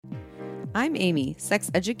I'm Amy, sex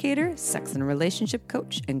educator, sex and relationship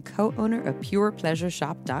coach, and co-owner of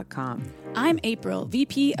PurePleasureShop.com. I'm April,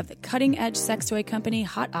 VP of the cutting-edge sex toy company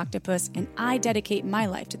Hot Octopuss, and I dedicate my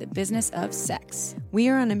life to the business of sex. We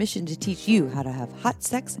are on a mission to teach you how to have hot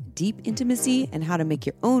sex, deep intimacy, and how to make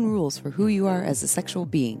your own rules for who you are as a sexual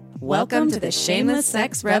being. Welcome to the Shameless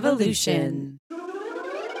Sex Revolution.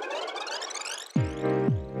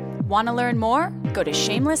 Want to learn more? Go to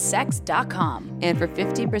shamelesssex.com. And for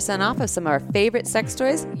 15% off of some of our favorite sex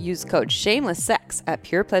toys, use code SHAMELESSSEX at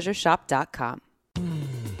PurePleasureShop.com.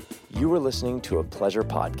 You are listening to a pleasure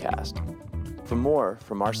podcast. For more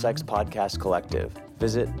from our sex podcast collective,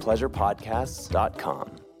 visit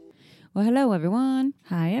pleasurepodcasts.com. Well, hello, everyone.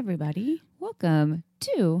 Hi, everybody. Welcome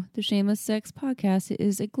to the Shameless Sex Podcast. It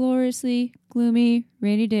is a gloriously gloomy,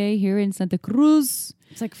 rainy day here in Santa Cruz.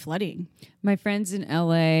 It's like flooding. My friends in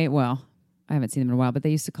LA, well, I haven't seen them in a while, but they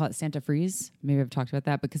used to call it Santa Freeze. Maybe I've talked about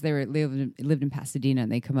that because they lived in Pasadena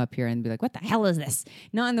and they come up here and be like, what the hell is this?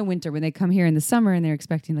 Not in the winter, when they come here in the summer and they're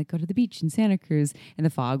expecting like go to the beach in Santa Cruz and the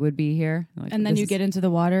fog would be here. Like, and then you get into the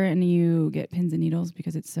water and you get pins and needles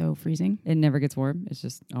because it's so freezing. It never gets warm. It's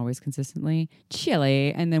just always consistently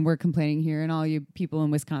chilly. And then we're complaining here and all you people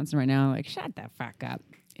in Wisconsin right now, like, shut the fuck up.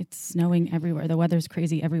 It's snowing everywhere. The weather's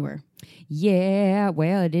crazy everywhere. Yeah,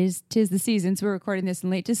 well, tis the season. So we're recording this in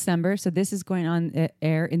late December. So this is going on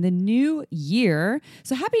air in the new year.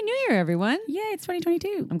 So happy New Year, everyone. Yay, it's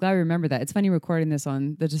 2022. I'm glad we remember that. It's funny recording this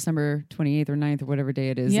on the December 28th or 9th or whatever day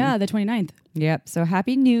it is. Yeah, the 29th. Yep. So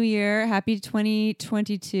happy New Year. Happy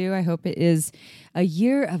 2022. I hope it is a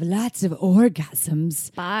year of lots of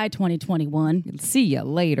orgasms. Bye, 2021. See you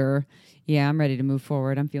later. Yeah, I'm ready to move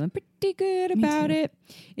forward. I'm feeling pretty good about it.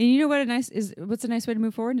 And you know what what's a nice way to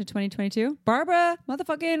move forward into 2022? Barbara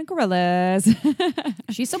motherfucking Carrellas.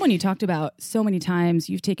 She's someone you talked about so many times.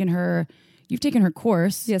 You've taken her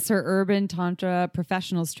course. Yes, her Urban Tantra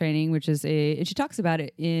Professionals Training, and she talks about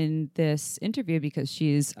it in this interview because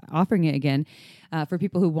she's offering it again for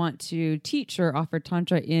people who want to teach or offer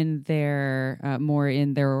Tantra in their more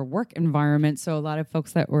in their work environment. So a lot of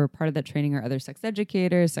folks that were part of that training are other sex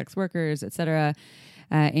educators, sex workers, etc.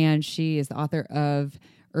 And she is the author of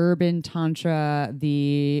Urban Tantra,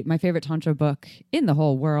 my favorite Tantra book in the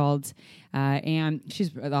whole world. And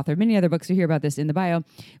she's the author of many other books. You hear about this in the bio.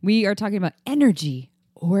 We are talking about energy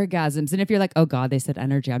orgasms. And if you're like, oh God, they said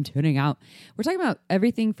energy, I'm tuning out. We're talking about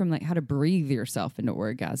everything from like how to breathe yourself into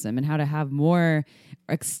orgasm and how to have more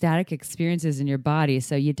ecstatic experiences in your body.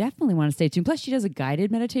 So you definitely want to stay tuned. Plus she does a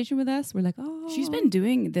guided meditation with us. We're like, oh. She's been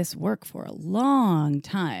doing this work for a long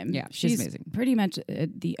time. Yeah, she's amazing. Pretty much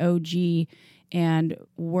the OG and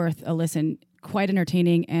worth a listen. Quite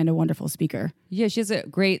entertaining and a wonderful speaker. Yeah, she has a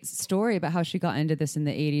great story about how she got into this in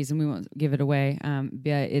the 80s, and we won't give it away.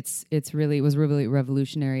 But it was really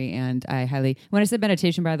revolutionary, and when I said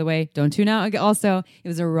meditation, by the way, don't tune out. Also, it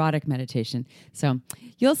was erotic meditation. So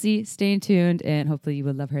you'll see. Stay tuned, and hopefully you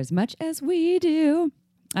will love her as much as we do.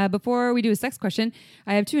 Before we do a sex question,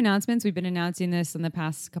 I have two announcements. We've been announcing this in the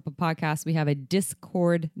past couple of podcasts. We have a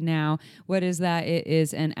Discord now. What is that? It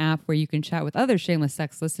is an app where you can chat with other Shameless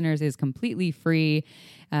Sex listeners. It is completely free.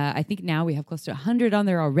 I think now we have close to 100 on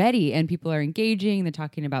there already, and people are engaging. They're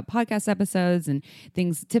talking about podcast episodes and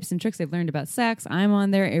things, tips and tricks they've learned about sex. I'm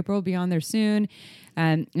on there. April will be on there soon.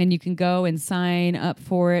 And you can go and sign up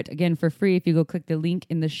for it, again, for free. If you go click the link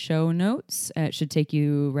in the show notes, it should take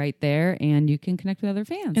you right there, and you can connect with other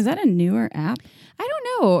fans. Is that a newer app? I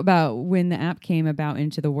don't know about when the app came about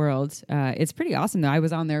into the world. It's pretty awesome, though. I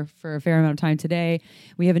was on there for a fair amount of time today.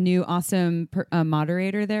 We have a new awesome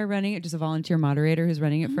moderator there running it, just a volunteer moderator who's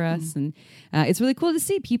running it for us. And it's really cool to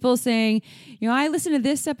see people saying, I listened to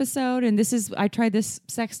this episode, and I tried this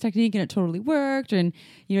sex technique, and it totally worked. And,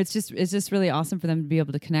 it's just really awesome for them to be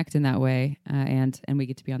able to connect in that way. And we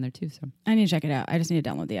get to be on there, too. So I need to check it out. I just need to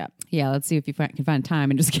download the app. Yeah, let's see if you can find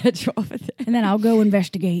time and just get you off of it. And then I'll go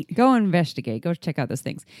investigate. Go check out those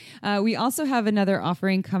things. We also have another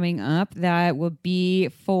offering coming up that will be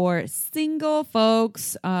for single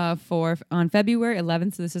folks on February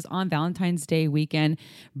 11th. So this is on Valentine's Day weekend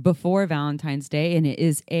before Valentine's Day, and it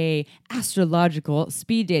is a astrological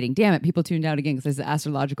speed dating. Damn it, people tuned out again because it's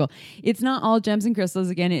astrological. It's not all gems and crystals.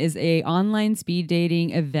 Again, it is a online speed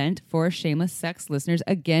dating event for Shameless Sex listeners,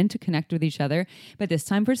 again, to connect with each other, but this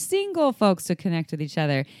time for single folks to connect with each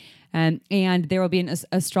other. And there will be an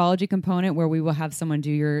astrology component where we will have someone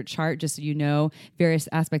do your chart just so you know various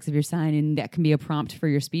aspects of your sign, and that can be a prompt for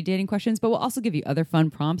your speed dating questions. But we'll also give you other fun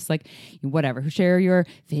prompts like whatever, share your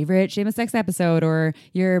favorite Shame of Sex episode or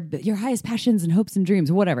your highest passions and hopes and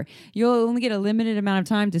dreams, whatever. You'll only get a limited amount of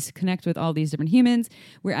time to connect with all these different humans.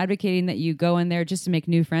 We're advocating that you go in there just to make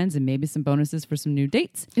new friends and maybe some bonuses for some new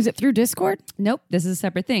dates. Is it through Discord? Nope, this is a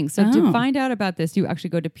separate thing. So to find out about this, you actually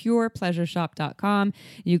go to purepleasureshop.com.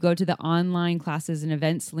 You go to the online classes and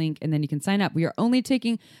events link, and then you can sign up. We are only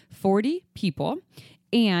taking 40 people.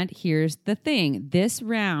 And here's the thing. This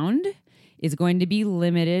round is going to be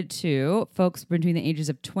limited to folks between the ages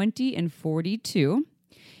of 20 and 42.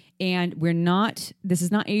 And this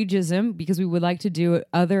is not ageism, because we would like to do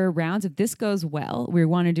other rounds. If this goes well, we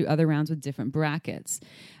want to do other rounds with different brackets.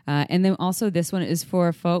 And then also this one is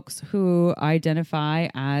for folks who identify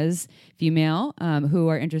as female, who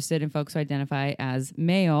are interested in folks who identify as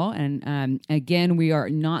male. And again, we are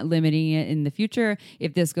not limiting it in the future.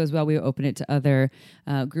 If this goes well, we will open it to other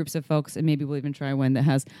groups of folks, and maybe we'll even try one that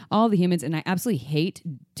has all the humans. And I absolutely hate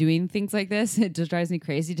doing things like this. It just drives me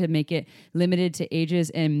crazy to make it limited to ages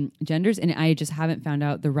and genders. And I just haven't found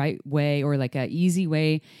out the right way, or like an easy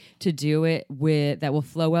way to do it that will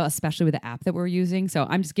flow well, especially with the app that we're using. So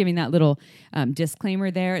I'm just giving that little disclaimer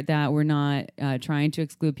there that we're not trying to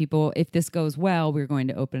exclude people. If this goes well, we're going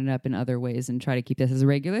to open it up in other ways and try to keep this as a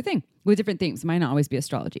regular thing with different things. It might not always be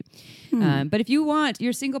astrology. But if you're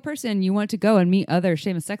a single person, you want to go and meet other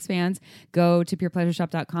Shame of Sex fans, go to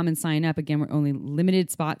purepleasureshop.com and sign up. Again, we're only limited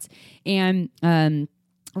spots. And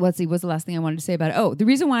let's see, what's the last thing I wanted to say about it? Oh, the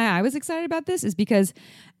reason why I was excited about this is because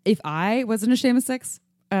if I wasn't a Shame of Sex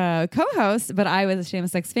co-host, but I was a Shame of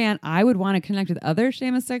Sex fan, I would want to connect with other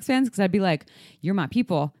Shame of Sex fans, because I'd be like, you're my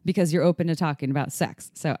people because you're open to talking about sex.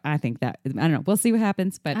 So I think that, I don't know, we'll see what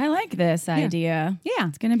happens. But I like this idea. Yeah.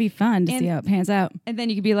 It's going to be fun to see how it pans out. And then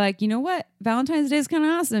you could be like, you know what? Valentine's Day is kind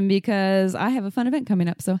of awesome because I have a fun event coming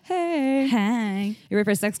up. So, hey. You ready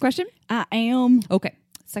for a sex question? I am. Okay.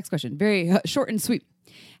 Sex question. Very short and sweet.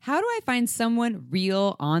 How do I find someone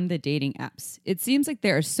real on the dating apps? It seems like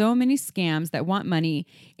there are so many scams that want money,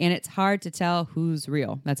 and it's hard to tell who's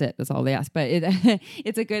real. That's it. That's all they ask. But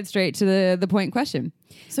it's a good straight to the point question.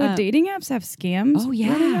 So dating apps have scams? Oh,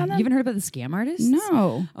 yeah. You haven't heard about the scam artists?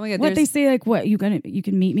 No. Oh, my God. What they say, like, what? You can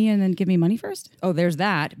meet me and then give me money first? Oh, there's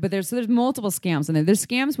that. But there's multiple scams on there. There's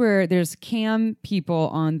scams where there's cam people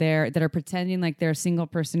on there that are pretending like they're a single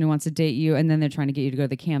person who wants to date you, and then they're trying to get you to go to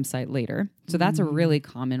the cam site later. So that's a really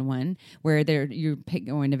common one where you're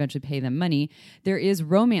going to eventually pay them money. There is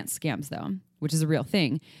romance scams, though, which is a real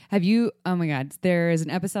thing. Oh my God, there is an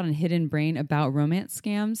episode on Hidden Brain about romance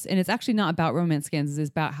scams. And it's actually not about romance scams. It's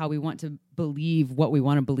about how we want to believe what we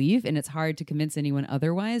want to believe. And it's hard to convince anyone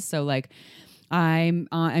otherwise. So like, I'm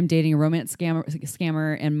dating a romance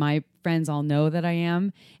scammer, and my friends all know that I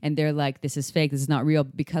am, and they're like, this is fake, this is not real,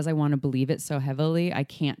 because I want to believe it so heavily, I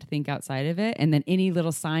can't think outside of it. And then any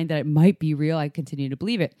little sign that it might be real, I continue to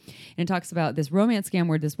believe it. And it talks about this romance scam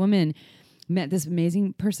where this woman met this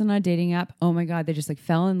amazing person on a dating app. Oh my God, they just like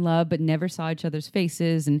fell in love, but never saw each other's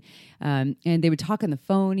faces. And they would talk on the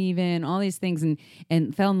phone even, all these things,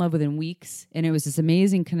 and fell in love within weeks. And it was this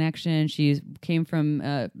amazing connection. She came from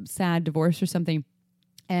a sad divorce or something.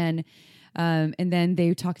 And then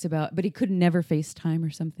they talked about, but he could never FaceTime or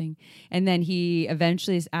something. And then he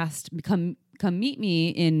eventually asked, come meet me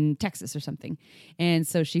in Texas or something. And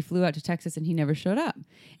so she flew out to Texas, and he never showed up.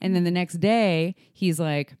 And then the next day he's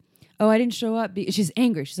like, oh, I didn't show up. She's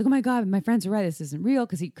angry. She's like, oh my God, my friends are right. This isn't real,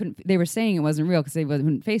 because they were saying it wasn't real because they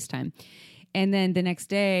wouldn't FaceTime. And then the next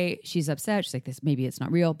day she's upset. She's like, maybe it's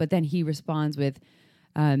not real. But then he responds with,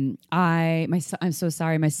 I'm so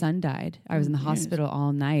sorry. My son died. I was in the hospital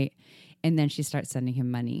all night. And then she starts sending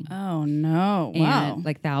him money. Oh, no. Wow. And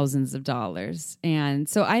like thousands of dollars. And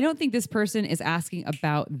so I don't think this person is asking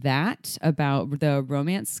about the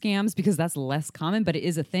romance scams, because that's less common, but it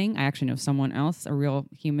is a thing. I actually know someone else, a real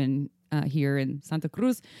human here in Santa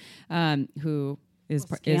Cruz, who is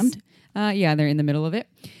scammed. Yeah, they're in the middle of it.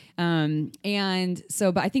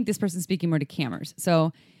 But I think this person's speaking more to cammers.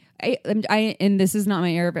 So and this is not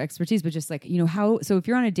my area of expertise, but just like, so if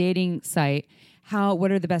you're on a dating site,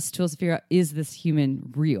 what are the best tools to figure out, is this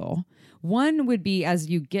human real? One would be, as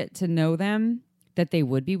you get to know them, that they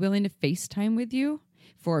would be willing to FaceTime with you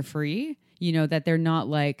for free. That they're not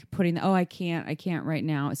like putting, I can't right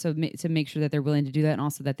now. So to make sure that they're willing to do that, and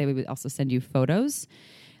also that they would also send you photos.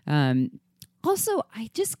 Also, I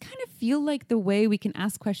just kind of feel like the way we can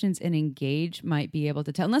ask questions and engage might be able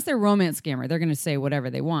to tell, unless they're a romance scammer, they're going to say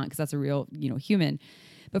whatever they want because that's a real, human.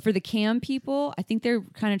 But for the cam people, I think they're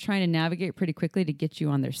kind of trying to navigate pretty quickly to get you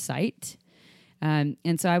on their site.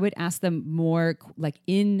 And so I would ask them more like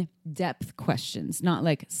in-depth questions, not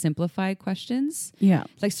like simplified questions. Yeah.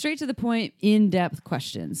 Like straight to the point, in-depth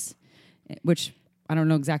questions, which I don't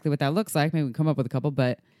know exactly what that looks like. Maybe we can come up with a couple,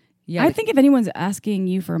 but yeah. I think if anyone's asking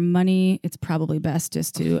you for money, it's probably best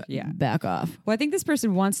just to back off. Well, I think this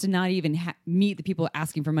person wants to not even meet the people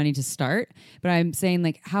asking for money to start, but I'm saying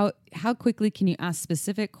like how quickly can you ask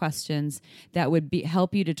specific questions that would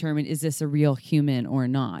help you determine is this a real human or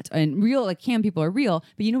not? And real like cam people are real,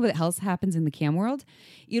 but you know what else happens in the cam world?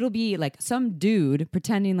 It'll be like some dude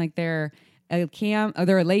pretending like they're a cam, or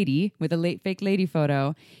they're a lady with a fake lady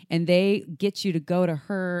photo, and they get you to go to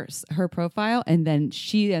her profile, and then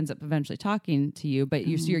she ends up eventually talking to you, but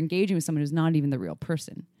you're engaging with someone who's not even the real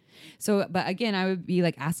person. So, but again, I would be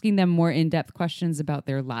like asking them more in-depth questions about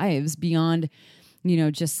their lives beyond,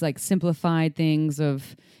 just like simplified things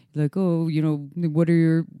of like, oh, what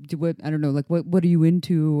are I don't know, like what are you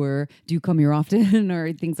into, or do you come here often,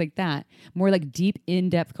 or things like that. More like deep,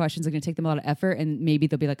 in-depth questions are going to take them a lot of effort, and maybe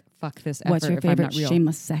they'll be like, fuck this effort. What's your if I'm favorite not real.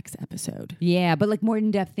 shameless sex episode? Yeah, but like more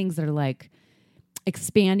in-depth things that are like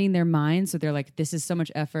expanding their mind. So they're like, this is so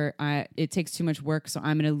much effort. It takes too much work, so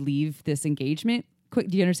I'm going to leave this engagement quick.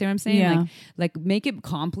 Do you understand what I'm saying? Yeah. Like make it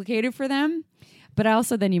complicated for them. But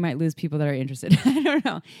also then you might lose people that are interested. I don't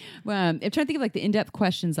know. I'm trying to think of like the in-depth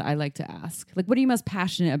questions that I like to ask. Like, what are you most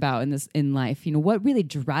passionate about in life? What really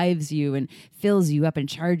drives you and fills you up and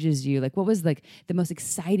charges you? Like, what was like the most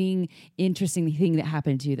exciting, interesting thing that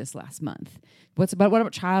happened to you this last month? What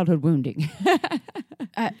about childhood wounding?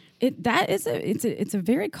 It's a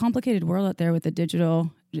very complicated world out there with the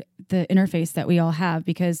interface that we all have,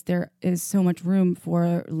 because there is so much room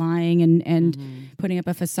for lying and putting up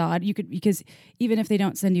a facade. Because even if they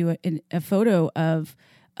don't send you a photo of,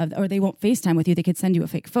 or they won't FaceTime with you, they could send you a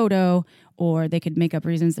fake photo, or they could make up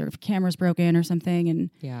reasons their camera's broken or something. And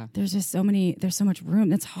there's just there's so much room.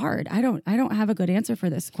 That's hard. I don't have a good answer for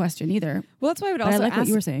this question either. Well, that's why I would also like ask, what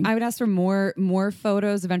you were saying. I would ask for more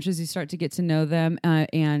photos eventually as you start to get to know them,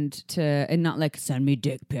 and not like send me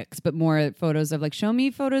dick pics, but more photos of like, show me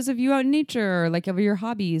photos of you out in nature, or like of your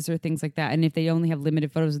hobbies or things like that. And if they only have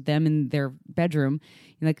limited photos of them in their bedroom,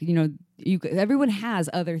 like, everyone has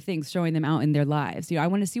other things showing them out in their lives. I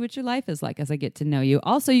want to see what your life is like as I get to know you.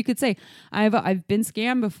 Also, you could say, I've been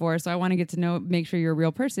scammed before, so I want to get to make sure you're a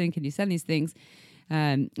real person. Can you send these things?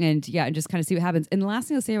 And just kind of see what happens. And the last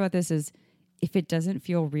thing I'll say about this is, if it doesn't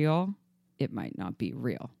feel real, it might not be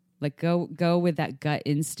real. Like go with that gut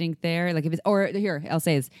instinct there. Like I'll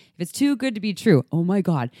say this, if it's too good to be true, oh my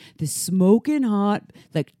God, this smoking hot,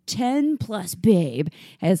 like 10 plus babe,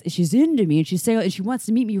 she's into me and she wants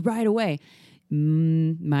to meet me right away.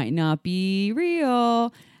 Might not be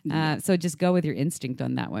real. So just go with your instinct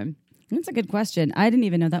on that one. That's a good question. I didn't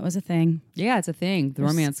even know that was a thing. Yeah, it's a thing. The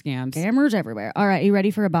romance scams. Scammers everywhere. All right, you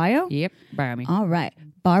ready for a bio? Yep, bio me. All right.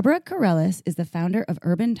 Barbara Carrellas is the founder of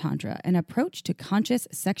Urban Tantra, an approach to conscious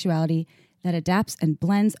sexuality that adapts and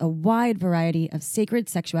blends a wide variety of sacred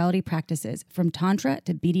sexuality practices, from Tantra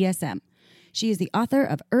to BDSM. She is the author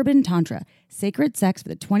of Urban Tantra, Sacred Sex for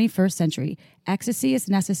the 21st Century, Ecstasy is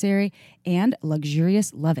Necessary, and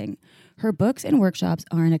Luxurious Loving. Her books and workshops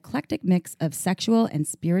are an eclectic mix of sexual and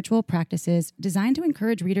spiritual practices designed to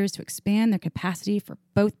encourage readers to expand their capacity for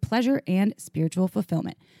both pleasure and spiritual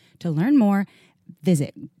fulfillment. To learn more,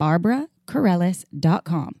 visit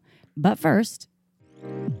barbaracarrellas.com. But first,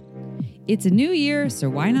 it's a new year, so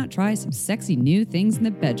why not try some sexy new things in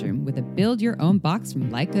the bedroom with a build-your-own box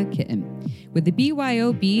from Like a Kitten. With the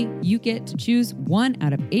BYOB, you get to choose 1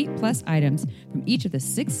 out of 8+ items from each of the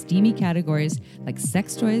 6 steamy categories like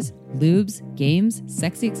sex toys, lubes, games,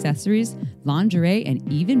 sexy accessories, lingerie, and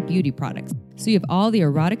even beauty products. So you have all the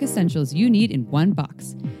erotic essentials you need in one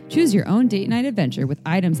box. Choose your own date night adventure with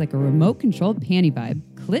items like a remote-controlled panty vibe,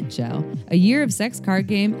 clit gel, a year of sex card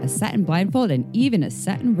game, a satin blindfold, and even a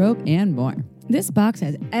satin rope and more. This box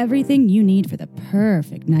has everything you need for the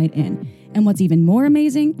perfect night in. And what's even more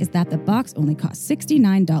amazing is that the box only costs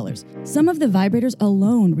 $69. Some of the vibrators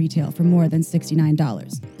alone retail for more than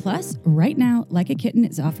 $69. Plus, right now, Like a Kitten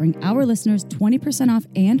is offering our listeners 20% off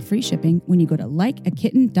and free shipping when you go to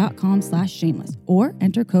likeakitten.com/shameless or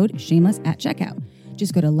enter code shameless at checkout.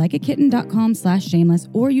 Just go to likeakitten.com/shameless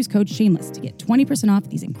or use code shameless to get 20% off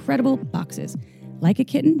these incredible boxes.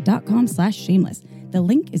 Likeakitten.com/shameless. The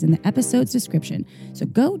link is in the episode's description, so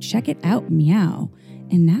go check it out, meow.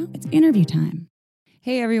 And now it's interview time.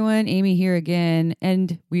 Hey everyone, Amy here again,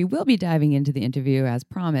 and we will be diving into the interview as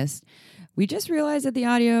promised. We just realized that the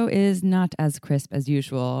audio is not as crisp as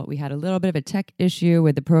usual. We had a little bit of a tech issue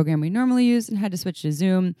with the program we normally use and had to switch to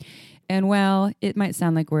Zoom. And well, it might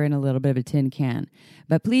sound like we're in a little bit of a tin can.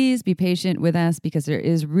 But please be patient with us because there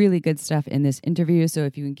is really good stuff in this interview. So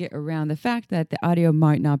if you can get around the fact that the audio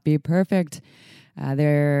might not be perfect,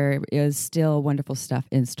 there is still wonderful stuff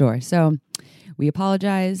in store. So we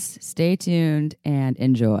apologize. Stay tuned and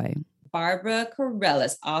enjoy. Barbara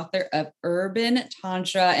Carrellas, author of Urban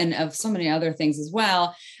Tantra and of so many other things as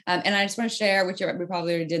well. And I just want to share with you, we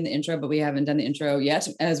probably already did in the intro, but we haven't done the intro yet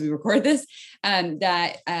as we record this,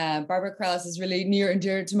 that Barbara Carrellas is really near and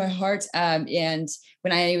dear to my heart. And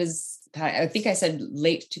when I think I said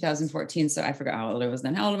late 2014, so I forgot how old I was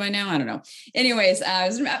then. How old am I now? I don't know. Anyways, I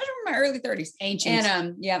was in my early 30s. Ancient.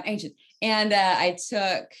 And ancient. And I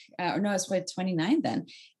took, I was probably 29 then.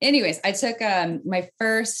 Anyways, I took my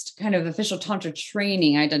first kind of official Tantra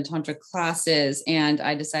training. I'd done Tantra classes and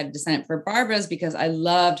I decided to sign up for Barbara's because I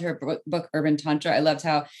loved her book, Urban Tantra. I loved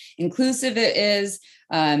how inclusive it is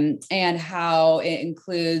and how it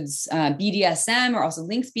includes BDSM or also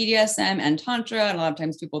links BDSM and Tantra. And a lot of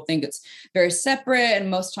times people think it's very separate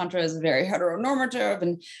and most Tantra is very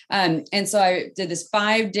heteronormative. And so I did this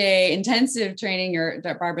 5-day intensive training,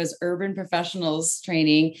 Barbara's Urban Professionals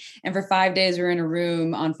training. And for 5 days, we were in a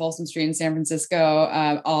room on Folsom Street in San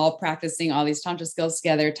Francisco, all practicing all these Tantra skills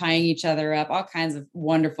together, tying each other up, all kinds of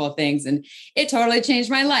wonderful things. And it totally changed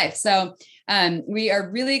my life. So we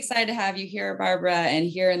are really excited to have you here, Barbara, and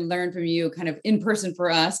hear and learn from you kind of in person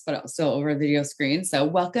for us, but also over a video screen. So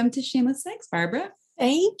welcome to Shameless Sex, Barbara.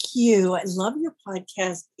 Thank you. I love your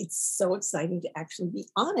podcast. It's so exciting to actually be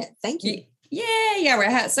on it. Thank you. Yeah.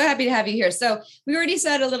 We're so happy to have you here. So we already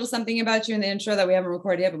said a little something about you in the intro that we haven't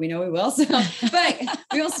recorded yet, but we know we will. So, but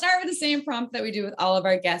we will start with the same prompt that we do with all of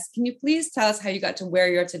our guests. Can you please tell us how you got to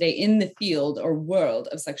where you are today in the field or world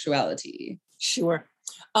of sexuality? Sure.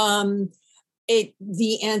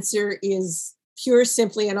 The answer is pure,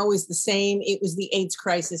 simply, and always the same. It was the AIDS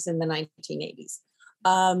crisis in the 1980s.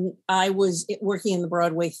 I was working in the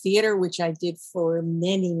Broadway theater, which I did for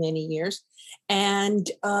many, many years. And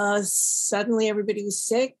suddenly everybody was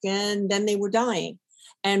sick and then they were dying.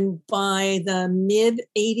 And by the mid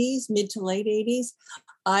to late 80s,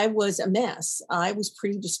 I was a mess. I was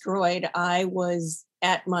pretty destroyed. I was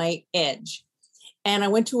at my edge. And I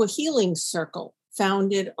went to a healing circle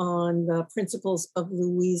founded on the principles of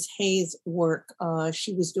Louise Hay's work.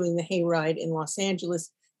 She was doing the Hayride in Los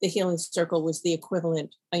Angeles. The Healing Circle was the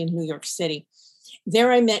equivalent in New York City.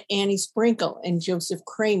 There I met Annie Sprinkle and Joseph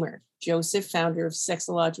Kramer. Joseph, founder of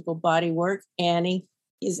Sexological Bodywork. Annie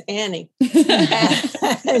is Annie.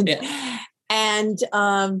 And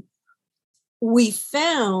we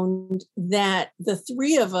found that the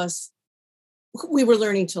three of us, we were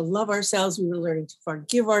learning to love ourselves. We were learning to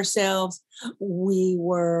forgive ourselves. We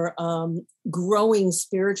were growing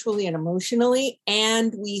spiritually and emotionally.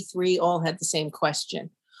 And we three all had the same question.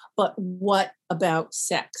 But what about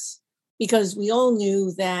sex? Because we all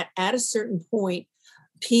knew that at a certain point,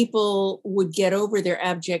 people would get over their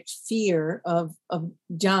abject fear of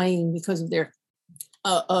dying because of their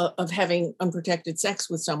of having unprotected sex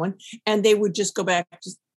with someone, and they would just go back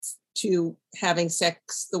to having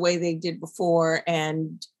sex the way they did before,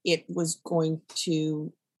 and it was going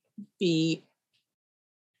to be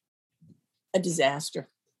a disaster,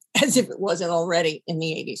 as if it wasn't already in the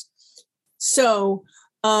 80s. So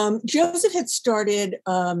Joseph had started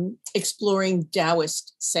exploring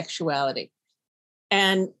Taoist sexuality.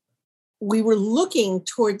 And we were looking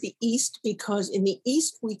toward the East because in the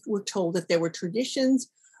East, we were told that there were traditions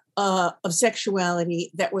of sexuality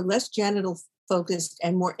that were less genital focused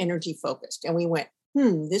and more energy focused. And we went,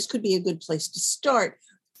 this could be a good place to start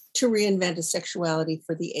to reinvent a sexuality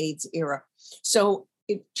for the AIDS era. So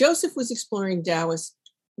Joseph was exploring Taoist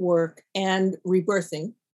work and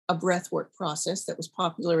rebirthing, a breathwork process that was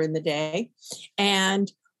popular in the day. And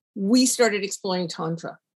we started exploring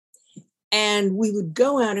Tantra. And we would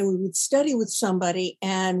go out and we would study with somebody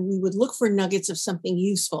and we would look for nuggets of something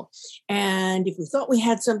useful. And if we thought we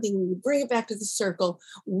had something, we would bring it back to the circle.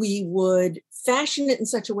 We would fashion it in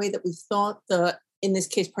such a way that we thought in this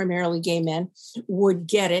case, primarily gay men, would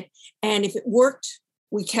get it. And if it worked,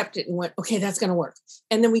 we kept it and went, okay, that's going to work.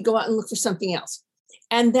 And then we go out and look for something else.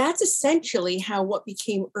 And that's essentially how what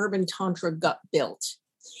became Urban Tantra got built.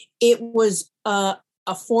 It was a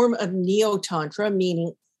form of Neo-Tantra,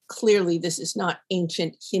 meaning clearly this is not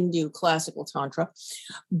ancient Hindu classical Tantra,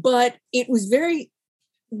 but it was very,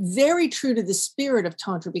 very true to the spirit of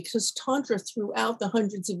Tantra because Tantra throughout the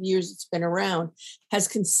hundreds of years it's been around has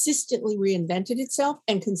consistently reinvented itself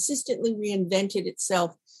and consistently reinvented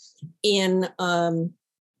itself in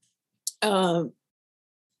to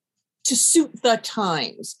suit the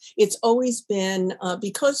times. It's always been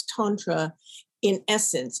because Tantra, in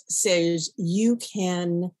essence, says you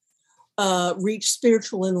can reach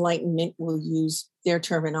spiritual enlightenment, we'll use their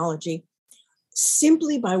terminology,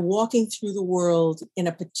 simply by walking through the world in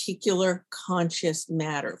a particular conscious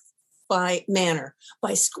manner, by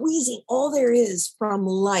squeezing all there is from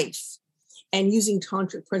life and using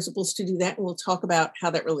tantric principles to do that. And we'll talk about how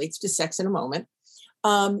that relates to sex in a moment.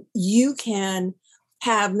 You can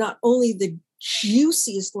have not only the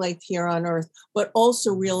juiciest life here on earth, but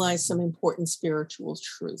also realize some important spiritual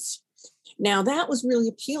truths. Now, that was really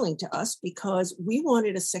appealing to us because we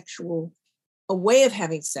wanted a way of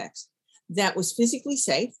having sex that was physically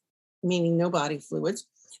safe, meaning no body fluids,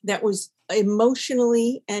 that was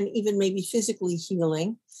emotionally and even maybe physically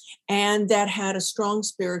healing, and that had a strong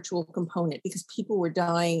spiritual component because people were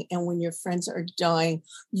dying. And when your friends are dying,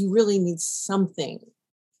 you really need something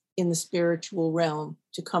in the spiritual realm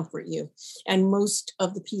to comfort you. And most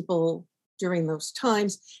of the people during those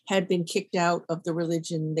times had been kicked out of the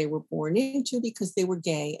religion they were born into because they were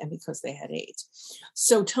gay and because they had AIDS.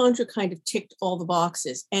 So Tantra kind of ticked all the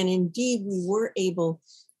boxes. And indeed, we were able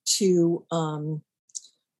to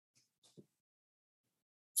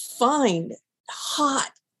find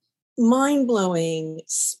hot, mind-blowing,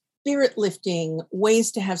 spirit-lifting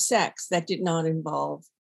ways to have sex that did not involve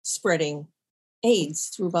spreading AIDS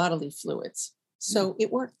through bodily fluids. So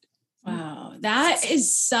it worked. Wow. That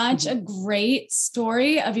is such a great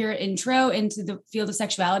story of your intro into the field of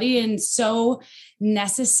sexuality, and so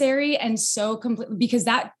necessary and so complete, because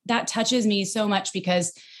that touches me so much,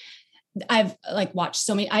 because I've watched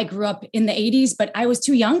so many. I grew up in the 80s, but I was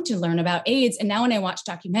too young to learn about AIDS. And now when I watch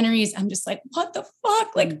documentaries, I'm just like, what the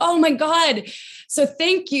fuck? Oh my God. So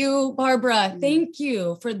thank you, Barbara. Thank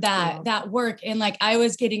you for that work. And I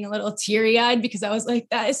was getting a little teary eyed because I was like,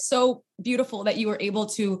 that is so beautiful that you were able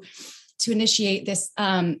to initiate this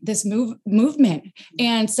movement.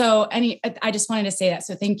 And so I just wanted to say that.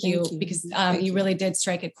 So thank you. Because you really did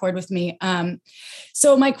strike a chord with me.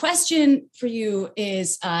 So my question for you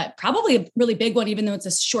is probably a really big one, even though it's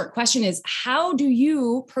a short question, is how do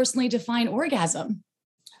you personally define orgasm?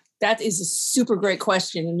 That is a super great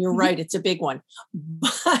question. And you're right, it's a big one.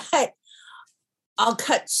 But I'll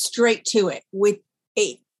cut straight to it.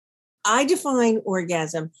 I define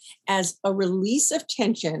orgasm as a release of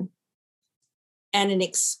tension and an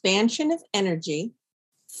expansion of energy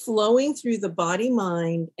flowing through the body,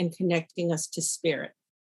 mind, and connecting us to spirit.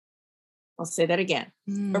 I'll say that again.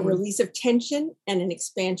 A release of tension and an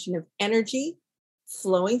expansion of energy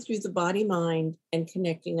flowing through the body, mind, and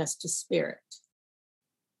connecting us to spirit.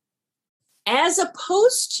 As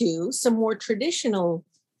opposed to some more traditional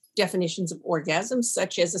definitions of orgasm,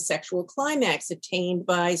 such as a sexual climax attained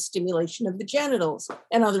by stimulation of the genitals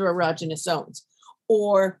and other erogenous zones,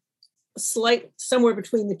 or somewhere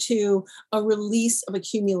between the two, a release of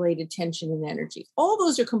accumulated tension and energy. All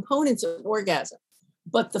those are components of orgasm,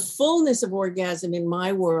 but the fullness of orgasm in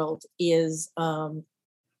my world is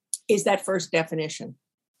that first definition.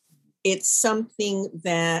 It's something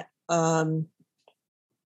that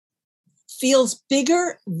feels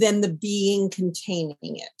bigger than the being containing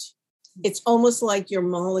it. It's almost like your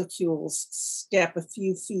molecules step a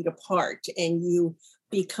few feet apart and you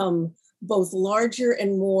become both larger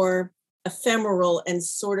and more ephemeral and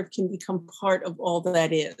sort of can become part of all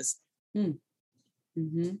that is.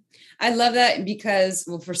 Mm-hmm. I love that because,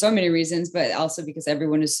 well, for so many reasons, but also because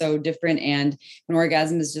everyone is so different. And when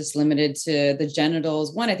orgasm is just limited to the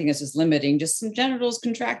genitals, one, I think it's just limiting, just some genitals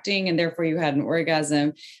contracting, and therefore you had an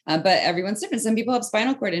orgasm. But everyone's different. Some people have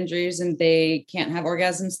spinal cord injuries and they can't have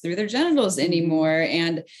orgasms through their genitals anymore.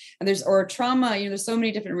 And there's trauma. There's so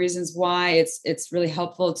many different reasons why it's really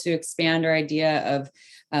helpful to expand our idea of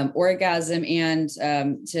orgasm and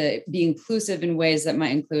to be inclusive in ways that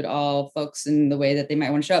might include all folks in the way that they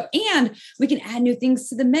might want to show up. And we can add new things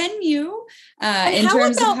to the menu in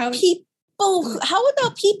terms of how people. How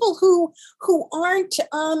about people who aren't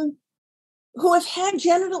who have had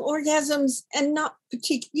genital orgasms and not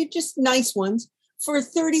particularly just nice ones for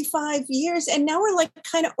 35 years, and now we're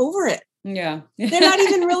kind of over it. Yeah, they're not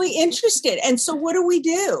even really interested. And so, what do we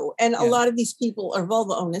do? And a lot of these people are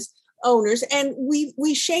vulva owners, and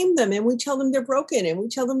we shame them and we tell them they're broken and we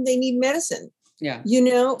tell them they need medicine. Yeah. Big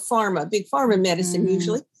pharma medicine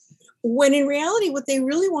usually. When in reality, what they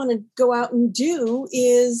really want to go out and do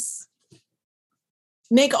is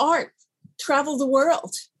make art, travel the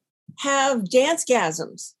world, have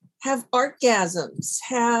dance-gasms, have art-gasms,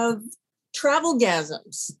 have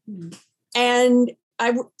travel-gasms. And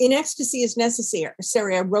in Ecstasy is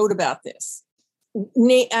Necessary, I wrote about this.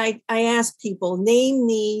 I asked people, name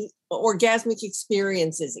me orgasmic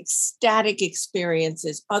experiences, ecstatic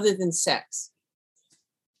experiences other than sex.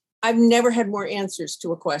 I've never had more answers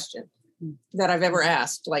to a question that I've ever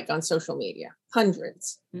asked, like on social media,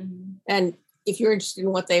 hundreds. Mm-hmm. And if you're interested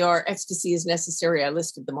in what they are, ecstasy is necessary. I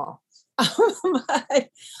listed them all.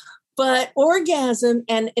 But orgasm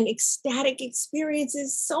and an ecstatic experience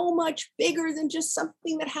is so much bigger than just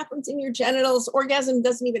something that happens in your genitals. Orgasm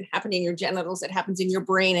doesn't even happen in your genitals. It happens in your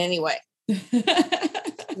brain anyway.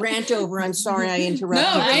 Rant over. I'm sorry I interrupted.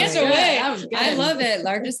 No, rant away. I love it.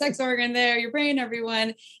 Largest sex organ there, your brain,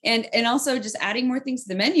 everyone. And also just adding more things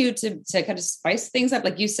to the menu to kind of spice things up.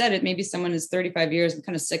 Like you said, it maybe someone is 35 years and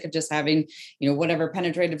kind of sick of just having, whatever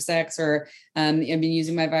penetrative sex, or I've been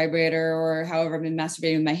using my vibrator, or however I've been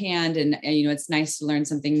masturbating with my hand. And it's nice to learn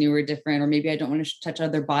something new or different, or maybe I don't want to touch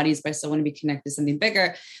other bodies, but I still want to be connected to something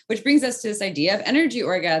bigger, which brings us to this idea of energy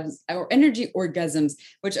orgasms,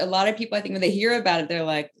 which a lot of people, I think when they hear about it, they're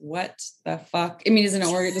like, what the fuck? I mean, does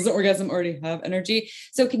the orgasm already have energy?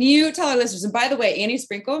 So can you tell our listeners, and by the way, Annie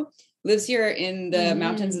Sprinkle lives here in the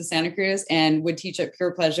mountains of Santa Cruz and would teach at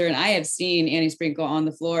Pure Pleasure. And I have seen Annie Sprinkle on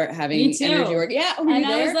the floor having energy orgasms. Yeah. Oh, and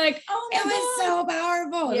I was like, oh my God. It was so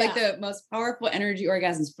powerful. Yeah. Like the most powerful energy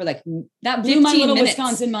orgasms for like that blew my little minutes.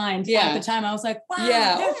 Wisconsin mind. Yeah. At the time I was like, wow,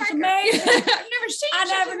 that's amazing. I've never seen I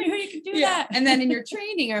never knew you could do that. And then in your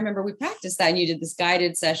training, I remember we practiced that and you did this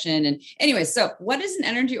guided session. And anyway, so what is an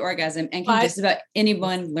energy orgasm, and can just about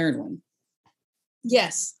anyone learn one?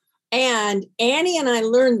 Yes. And Annie and I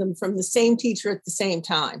learned them from the same teacher at the same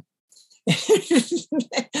time. It's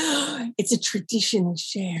a tradition,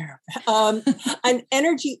 share. An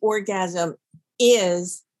energy orgasm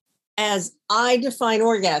is, as I define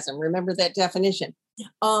orgasm, remember that definition.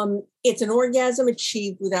 It's an orgasm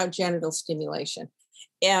achieved without genital stimulation.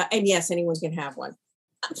 And yes, anyone can have one.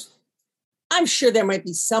 I'm sure there might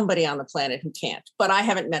be somebody on the planet who can't, but I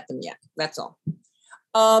haven't met them yet. That's all.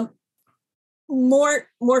 More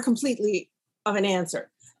completely of an answer.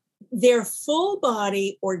 They're full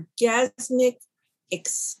body, orgasmic,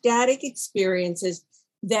 ecstatic experiences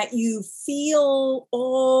that you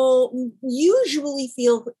usually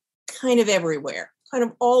feel kind of everywhere, kind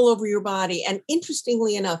of all over your body. And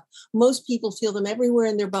interestingly enough, most people feel them everywhere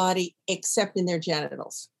in their body except in their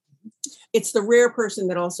genitals. It's the rare person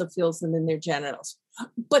that also feels them in their genitals.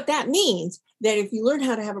 But that means that if you learn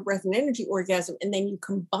how to have a breath and energy orgasm and then you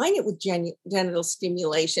combine it with genital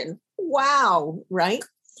stimulation, wow, right?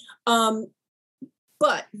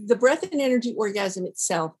 But the breath and energy orgasm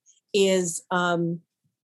itself is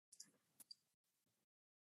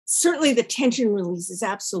certainly the tension release is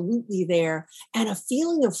absolutely there. And a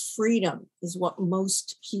feeling of freedom is what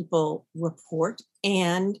most people report.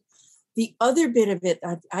 And the other bit of it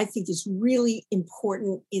I think is really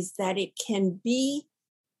important is that it can be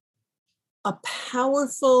a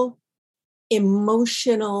powerful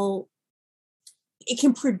emotional, it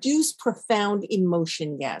can produce profound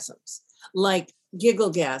emotion-gasms, like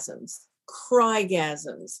giggle-gasms,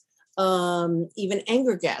 cry-gasms, even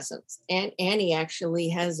anger-gasms. And Annie actually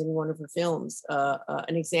has in one of her films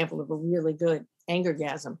an example of a really good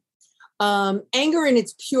anger-gasm. Anger in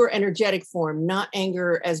its pure energetic form, not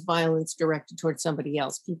anger as violence directed towards somebody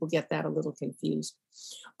else. People get that a little confused.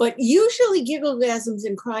 But usually giggle-gasms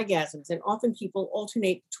and cry-gasms, and often people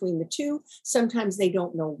alternate between the two. Sometimes they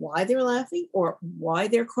don't know why they're laughing or why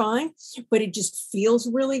they're crying, but it just feels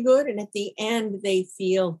really good. And at the end, they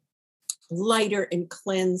feel lighter and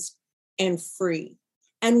cleansed and free.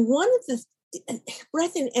 And one of the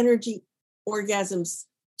breath and energy orgasms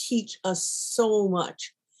teach us so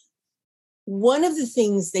much. One of the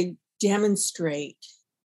things they demonstrate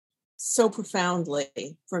so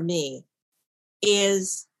profoundly for me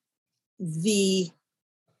is the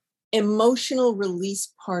emotional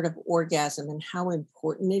release part of orgasm and how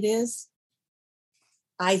important it is.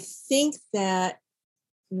 I think that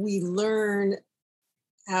we learn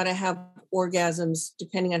how to have orgasms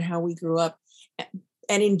depending on how we grew up.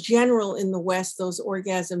 And in general, in the West, those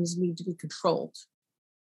orgasms need to be controlled.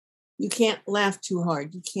 You can't laugh too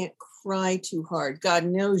hard. You can't cry too hard. God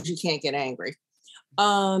knows you can't get angry.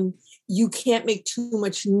 You can't make too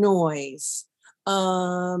much noise.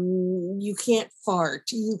 You can't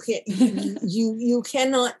fart. You can't. You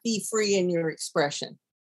cannot be free in your expression.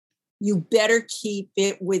 You better keep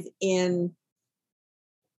it within.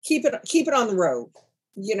 Keep it on the road.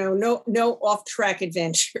 No off track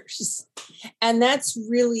adventures, and that's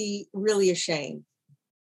really, really a shame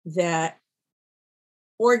that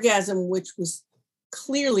orgasm, which was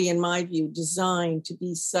clearly, in my view, designed to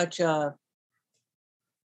be such a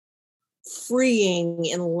freeing,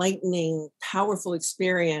 enlightening, powerful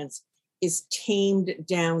experience, is tamed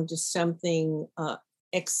down to something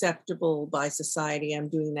acceptable by society. I'm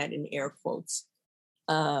doing that in air quotes.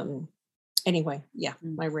 Anyway, yeah,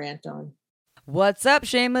 my rant on. What's up,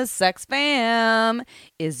 shameless sex fam?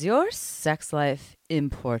 Is your sex life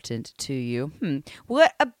important to you?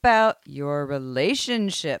 What about your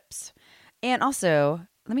relationships? And also,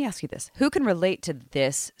 let me ask you this. Who can relate to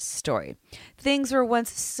this story? Things were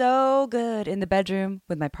once so good in the bedroom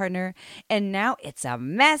with my partner, and now it's a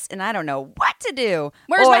mess, and I don't know what to do.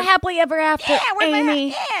 Where's my happily ever after, Amy?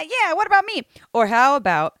 Yeah, what about me? Or how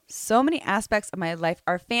about so many aspects of my life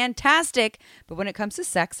are fantastic, but when it comes to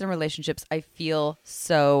sex and relationships, I feel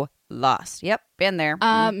so lost. Yep, been there.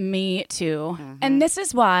 Me too. And this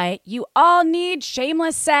is why you all need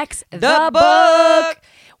Shameless Sex, The book.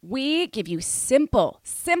 We give you simple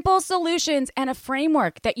solutions and a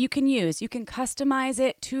framework that you can use. You can customize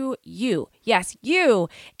it to you. Yes, you.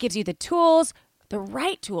 It gives you the tools, the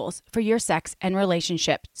right tools for your sex and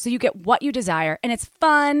relationship. So you get what you desire. And it's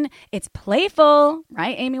fun. It's playful.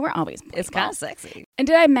 Right, Amy? We're always playful. It's kind of sexy. And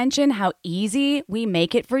did I mention how easy we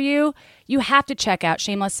make it for you? You have to check out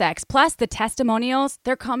Shameless Sex. Plus, the testimonials,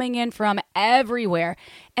 they're coming in from everywhere.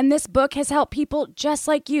 And this book has helped people just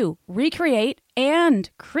like you recreate and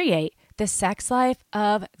create the sex life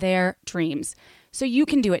of their dreams. So you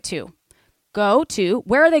can do it too. Go to,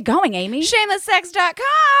 where are they going, Amy?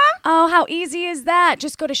 Shamelesssex.com. Oh, how easy is that?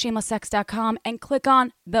 Just go to shamelesssex.com and click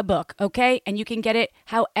on the book, okay? And you can get it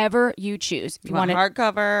however you choose. If you want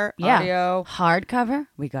hardcover, audio. Hardcover?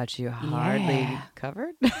 We got you hardly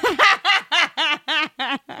covered.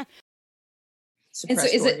 And so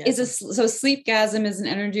sleepgasm is an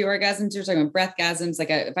energy orgasm. So you're talking about breathgasms. Like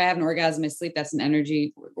if I have an orgasm, I sleep. That's an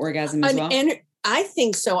energy orgasm as well. I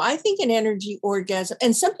think so. I think an energy orgasm,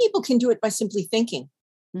 and some people can do it by simply thinking.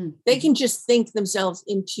 They can just think themselves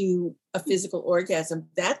into a physical orgasm.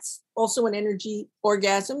 That's also an energy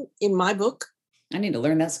orgasm in my book. I need to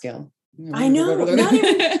learn that skill. I know.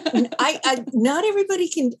 Not everybody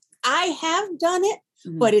can. I have done it,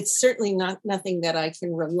 but it's certainly nothing that I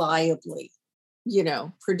can reliably,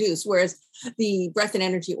 produce. Whereas the breath and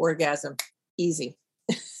energy orgasm, easy.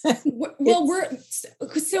 So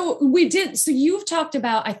you've talked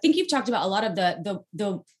about, I think you've talked about a lot of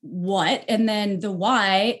the what, and then the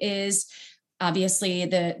why is obviously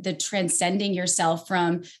the transcending yourself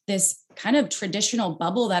from this kind of traditional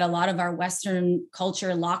bubble that a lot of our Western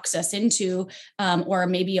culture locks us into, or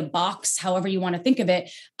maybe a box, however you want to think of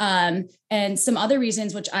it. And some other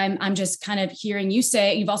reasons, which I'm just kind of hearing you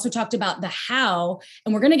say. You've also talked about the how,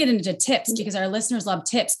 and we're going to get into tips because our listeners love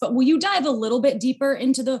tips, but will you dive a little bit deeper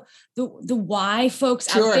into the why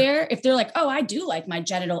folks out there, if they're like, oh, I do like my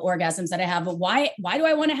genital orgasms that I have, but why do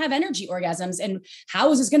I want to have energy orgasms, and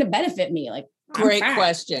how is this going to benefit me? Like, Great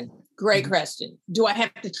question. Do I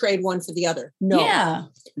have to trade one for the other? No. Yeah.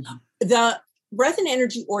 The breath and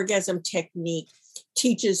energy orgasm technique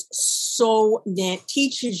teaches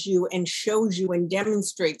you and shows you and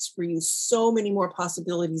demonstrates for you so many more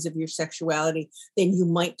possibilities of your sexuality than you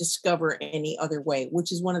might discover any other way,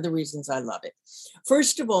 which is one of the reasons I love it.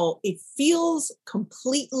 First of all, it feels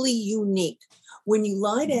completely unique when you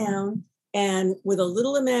lie down and with a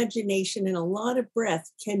little imagination and a lot of breath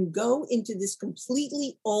can go into this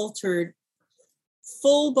completely altered,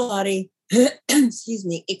 full body,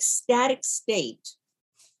 ecstatic state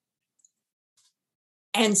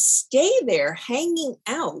and stay there hanging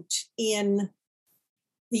out in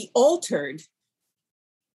the altered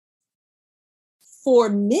for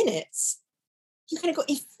minutes. You kind of go,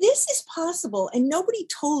 if this is possible and nobody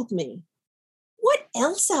told me, what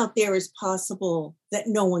else out there is possible that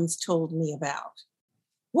no one's told me about?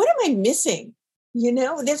 What am I missing?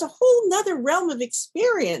 There's a whole nother realm of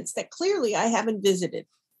experience that clearly I haven't visited.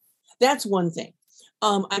 That's one thing.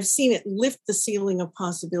 I've seen it lift the ceiling of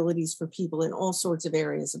possibilities for people in all sorts of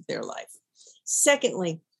areas of their life.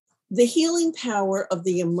 Secondly, the healing power of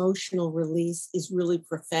the emotional release is really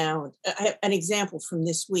profound. I have an example from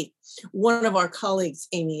this week. One of our colleagues,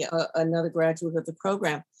 Amy, another graduate of the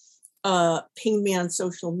program, pinged me on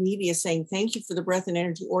social media saying, thank you for the breath and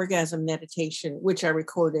energy orgasm meditation, which I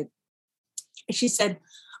recorded. She said,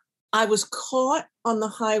 I was caught on the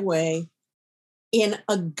highway in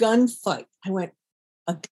a gunfight. I went,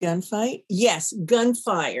 a gunfight? Yes,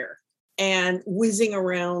 gunfire, and whizzing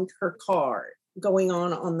around her car going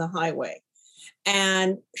on the highway.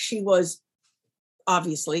 And she was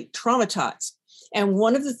obviously traumatized. And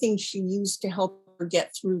one of the things she used to help her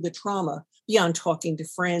get through the trauma, beyond talking to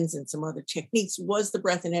friends and some other techniques, was the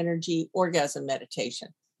breath and energy orgasm meditation,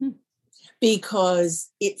 because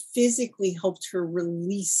it physically helped her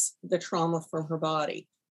release the trauma from her body.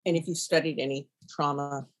 And if you've studied any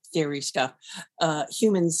trauma theory stuff.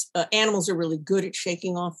 Animals are really good at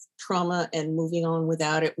shaking off trauma and moving on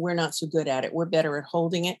without it. We're not so good at it. We're better at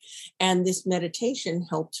holding it. And this meditation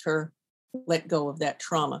helped her let go of that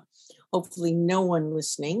trauma. Hopefully no one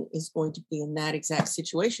listening is going to be in that exact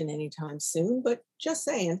situation anytime soon, but just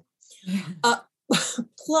saying.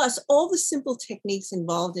 Plus all the simple techniques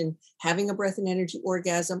involved in having a breath and energy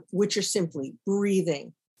orgasm, which are simply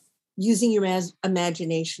breathing, using your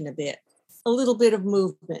imagination a bit, a little bit of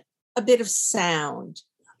movement, a bit of sound.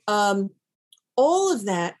 All of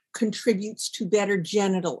that contributes to better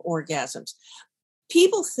genital orgasms.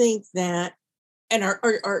 People think that, and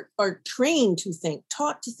are trained to think,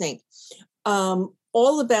 taught to think,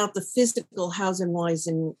 all about the physical hows and whys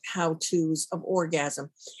and how-tos of orgasm.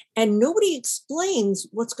 And nobody explains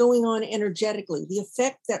what's going on energetically, the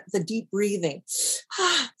effect that the deep breathing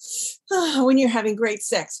when you're having great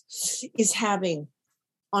sex is having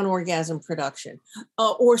on orgasm production,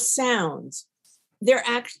 or sounds. They're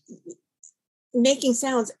making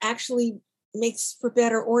sounds actually makes for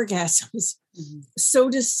better orgasms. Mm-hmm. So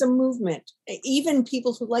does some movement. Even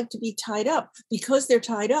people who like to be tied up, because they're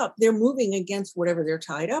tied up, they're moving against whatever they're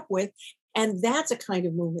tied up with. And that's a kind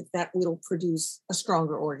of movement that will produce a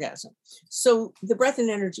stronger orgasm. So the breath and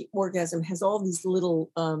energy orgasm has all these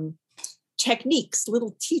little techniques,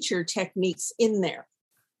 little teacher techniques in there.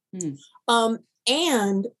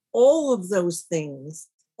 And all of those things,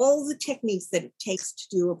 all the techniques that it takes to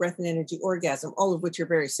do a breath and energy orgasm, all of which are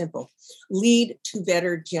very simple, lead to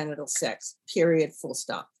better genital sex, period, full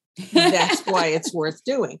stop. That's why it's worth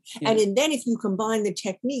doing. Yeah. And then if you combine the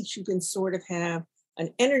techniques, you can sort of have you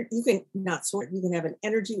can have an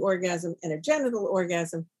energy orgasm and a genital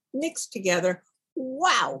orgasm mixed together.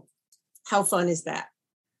 Wow. How fun is that?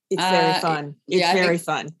 It's very fun. It's very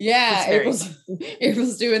fun. Yeah.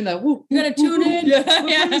 April's doing the, whoop, you gotta tune in.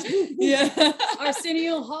 Yeah.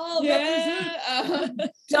 Arsenio Hall. Yeah.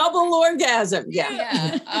 Double orgasm.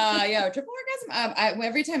 Yeah. Triple orgasm.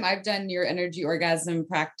 Every time I've done your energy orgasm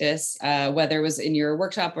practice, whether it was in your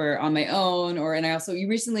workshop or on my own, and I also, you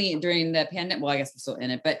recently during the pandemic, well, I guess we're still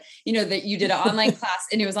in it, but that you did an online class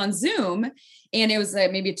and it was on Zoom. And it was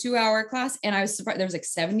maybe a 2-hour class. And I was surprised. There was like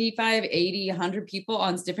 75, 80, 100 people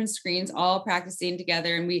on different screens, all practicing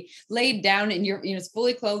together. And we laid down and it's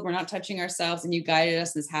fully clothed. We're not touching ourselves. And you guided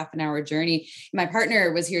us this half an hour journey. My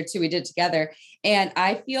partner was here too. We did it together. And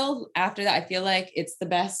I feel after that, I feel like it's the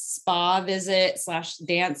best spa visit /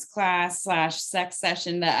 dance class / sex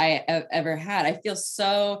session that I have ever had. I feel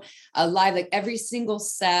so alive. Like every single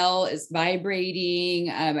cell is vibrating.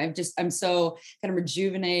 I'm so kind of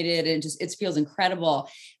rejuvenated and it feels incredible.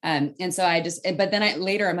 And so but then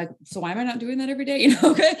later I'm like, so why am I not doing that every day?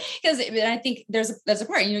 Because I think there's a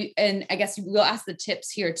part, and I guess we'll ask the tips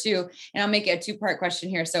here too. And I'll make it a 2-part question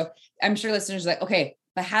here. So I'm sure listeners are like, okay,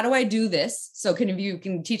 but how do I do this? So you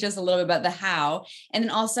can teach us a little bit about the how, and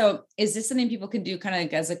then also, is this something people can do kind of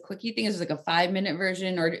like as a quickie thing? Is it like a 5-minute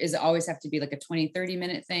version, or does it always have to be like a 20,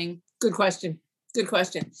 30-minute thing? Good question.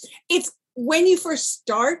 It's when you first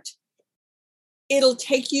start, it'll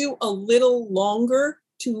take you a little longer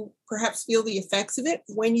to perhaps feel the effects of it.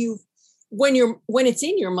 When it's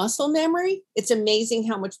in your muscle memory, it's amazing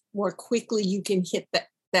how much more quickly you can hit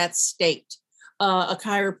that state. A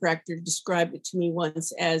chiropractor described it to me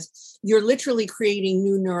once as you're literally creating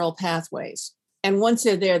new neural pathways. And once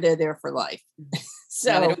they're there for life.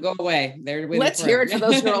 So they don't go away. Let's hear it for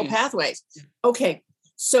those neural pathways. Okay.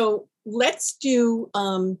 So let's do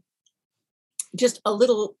just a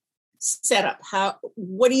little setup.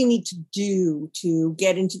 What do you need to do to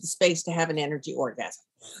get into the space to have an energy orgasm?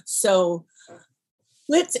 So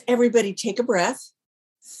let's everybody take a breath.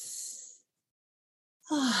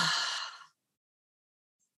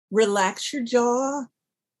 Relax your jaw.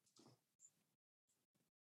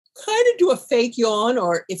 Kind of do a fake yawn,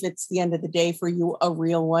 or if it's the end of the day for you, a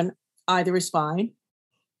real one. Either is fine.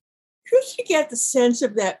 Just to get the sense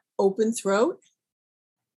of that open throat.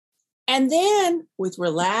 And then with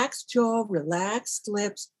relaxed jaw, relaxed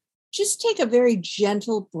lips, just take a very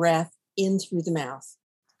gentle breath in through the mouth.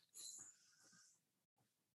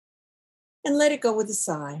 And let it go with a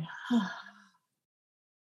sigh.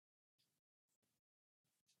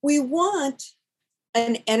 We want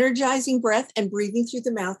an energizing breath, and breathing through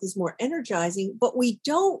the mouth is more energizing, but we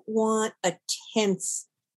don't want a tense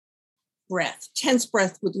breath. Tense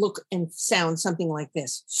breath would look and sound something like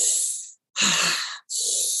this.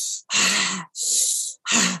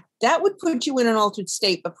 That would put you in an altered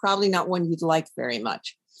state, but probably not one you'd like very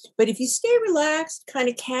much. But if you stay relaxed, kind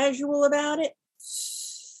of casual about it,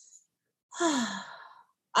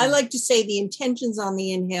 I like to say the intentions on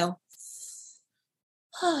the inhale,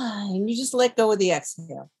 and you just let go of the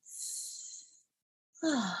exhale.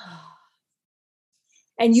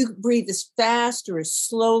 And you breathe as fast or as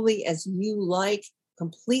slowly as you like,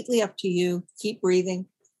 completely up to you. Keep breathing.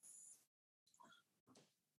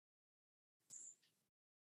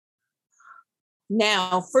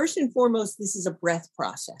 Now, first and foremost, this is a breath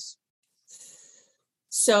process.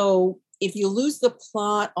 So if you lose the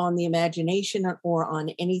plot on the imagination or on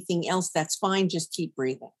anything else, that's fine. Just keep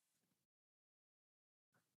breathing.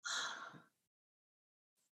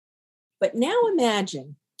 But now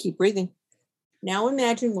imagine, keep breathing. Now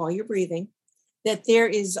imagine while you're breathing that there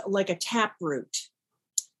is like a taproot.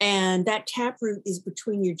 And that taproot is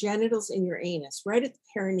between your genitals and your anus, right at the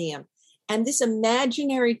perineum. And this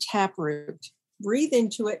imaginary taproot, breathe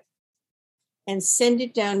into it and send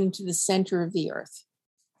it down into the center of the earth.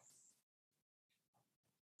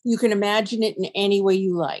 You can imagine it in any way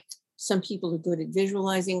you like. Some people are good at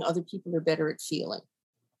visualizing, other people are better at feeling.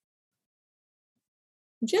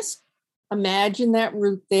 Just imagine that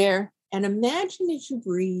root there, and imagine as you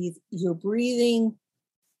breathe, you're breathing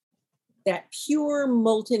that pure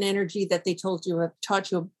molten energy that they taught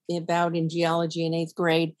you about in geology in 8th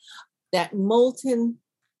grade, that molten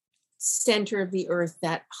center of the earth,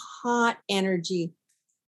 that hot energy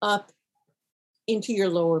up into your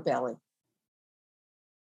lower belly.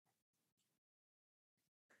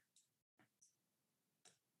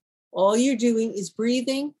 All you're doing is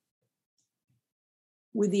breathing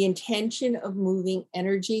with the intention of moving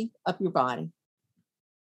energy up your body.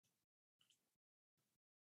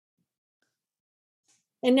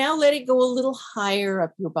 And now let it go a little higher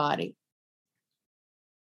up your body,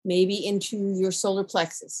 maybe into your solar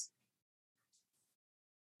plexus.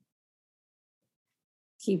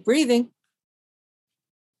 Keep breathing.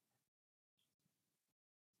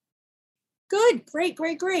 Good, great,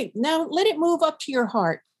 great, great. Now let it move up to your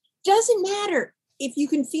heart. Doesn't matter if you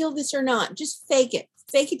can feel this or not. Just fake it.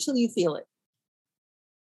 Fake it till you feel it.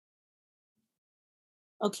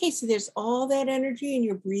 Okay, so there's all that energy and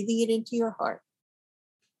you're breathing it into your heart.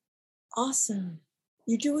 Awesome.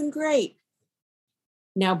 You're doing great.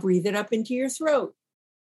 Now breathe it up into your throat.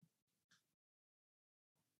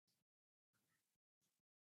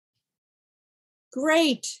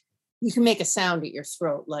 Great. You can make a sound at your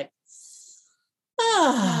throat like,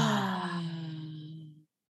 ah.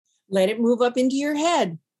 Let it move up into your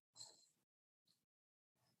head.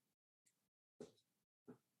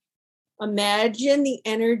 Imagine the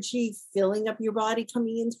energy filling up your body,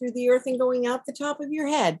 coming in through the earth and going out the top of your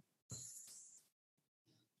head.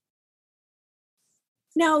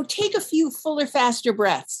 Now take a few fuller, faster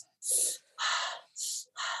breaths.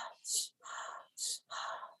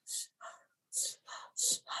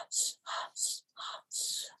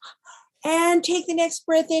 And take the next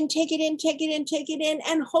breath in, take it in, take it in, take it in,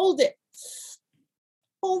 and hold it.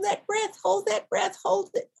 Hold that breath, hold that breath,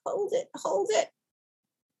 hold it, hold it, hold it.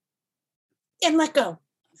 And let go.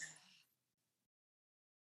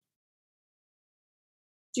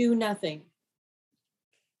 Do nothing.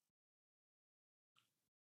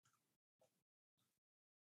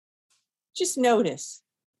 Just notice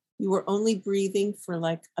you were only breathing for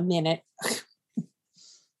like a minute.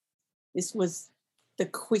 This was the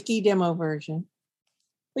quickie demo version.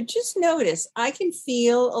 But just notice, I can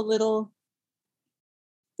feel a little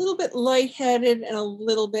bit lightheaded and a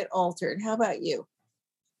little bit altered. How about you?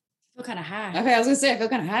 I feel kind of high. Okay, I was gonna say I feel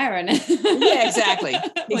kind of high right now. Yeah, exactly.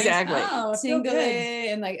 Exactly. Like, oh, tingly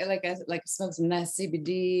and like I smoked some nice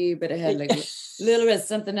CBD, but it had like a little bit of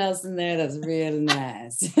something else in there that's really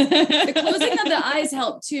nice. The closing of the eyes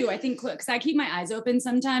help too. I think because I keep my eyes open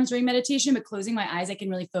sometimes during meditation, but closing my eyes, I can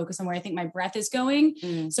really focus on where I think my breath is going.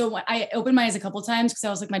 Mm. So I opened my eyes a couple of times because I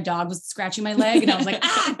was like, my dog was scratching my leg, and I was like,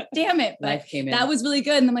 damn it! But that was really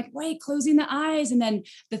good. And I'm like, wait, closing the eyes, and then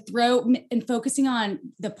the throat, and focusing on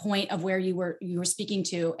the point of where you were speaking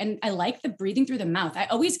to. And I like the breathing through the mouth. I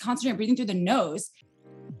always concentrate on breathing through the nose.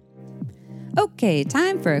 Okay,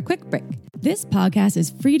 time for a quick break. This podcast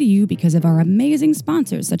is free to you because of our amazing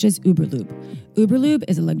sponsors such as Uberlube. Uberlube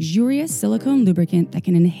is a luxurious silicone lubricant that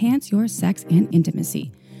can enhance your sex and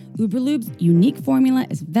intimacy. Uberlube's unique formula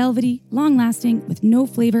is velvety, long-lasting, with no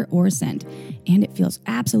flavor or scent, and it feels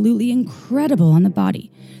absolutely incredible on the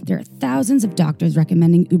body. There are thousands of doctors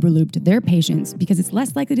recommending Uberlube to their patients because it's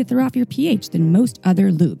less likely to throw off your pH than most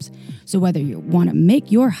other lubes. So whether you want to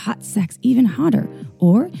make your hot sex even hotter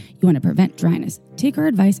or you want to prevent dryness, take our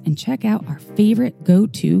advice and check out our favorite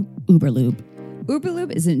go-to Uberlube.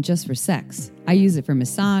 Uberlube isn't just for sex. I use it for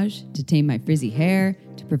massage, to tame my frizzy hair,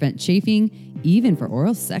 to prevent chafing, even for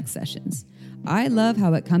oral sex sessions. I love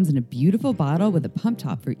how it comes in a beautiful bottle with a pump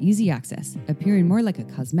top for easy access, appearing more like a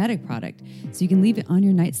cosmetic product, so you can leave it on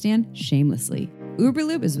your nightstand shamelessly.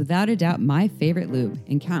 Uberlube is without a doubt my favorite lube,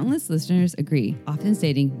 and countless listeners agree, often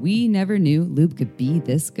stating, "We never knew lube could be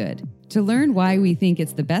this good." To learn why we think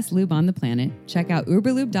it's the best lube on the planet, check out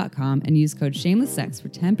uberlube.com and use code shamelesssex for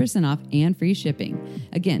 10% off and free shipping.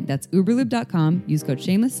 Again, that's uberlube.com, use code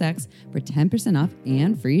shamelesssex for 10% off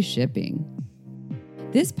and free shipping.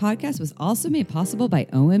 This podcast was also made possible by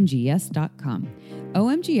OMGS.com.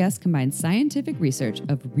 OMGS combines scientific research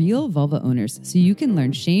of real vulva owners so you can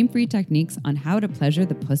learn shame-free techniques on how to pleasure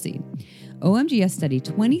the pussy. OMGS studied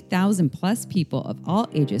 20,000 plus people of all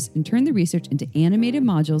ages and turned the research into animated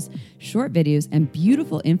modules, short videos, and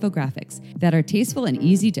beautiful infographics that are tasteful and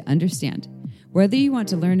easy to understand. Whether you want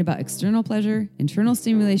to learn about external pleasure, internal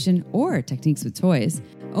stimulation, or techniques with toys,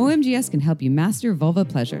 OMGS can help you master vulva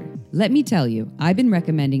pleasure. Let me tell you, I've been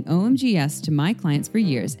recommending OMGS to my clients for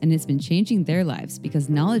years, and it's been changing their lives because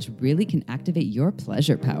knowledge really can activate your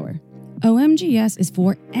pleasure power. OMGS is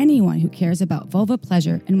for anyone who cares about vulva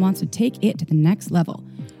pleasure and wants to take it to the next level.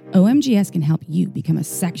 OMGS can help you become a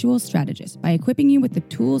sexual strategist by equipping you with the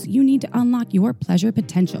tools you need to unlock your pleasure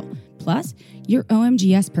potential. Plus, your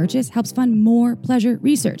OMGS purchase helps fund more pleasure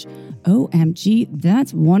research. OMG,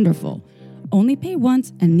 that's wonderful. Only pay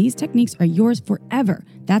once, and these techniques are yours forever.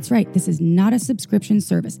 That's right, this is not a subscription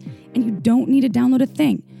service, and you don't need to download a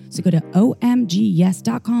thing. So go to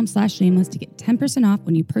omgyes.com/shameless to get 10% off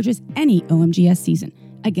when you purchase any OMGS season.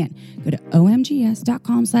 Again, go to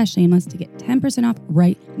omgyes.com/shameless to get 10% off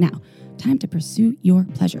right now. Time to pursue your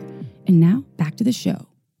pleasure. And now back to the show.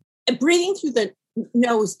 And breathing through the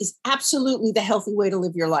nose is absolutely the healthy way to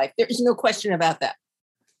live your life. There is no question about that.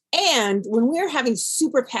 And when we're having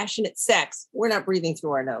super passionate sex, we're not breathing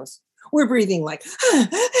through our nose. We're breathing like,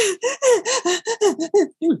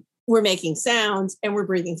 we're making sounds and we're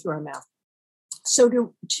breathing through our mouth.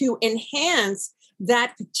 So to enhance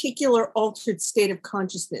that particular altered state of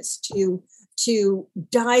consciousness, to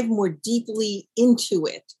dive more deeply into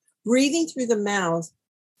it, breathing through the mouth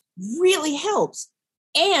really helps.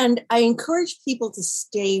 And I encourage people to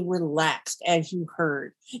stay relaxed, as you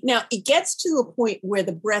heard. Now, it gets to a point where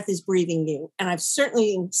the breath is breathing you. And I've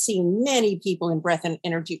certainly seen many people in breath and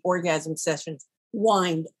energy orgasm sessions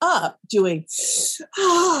wind up doing,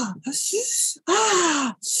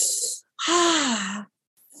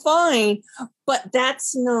 fine. But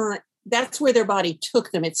that's where their body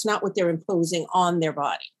took them. It's not what they're imposing on their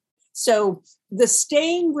body. So the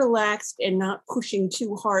staying relaxed and not pushing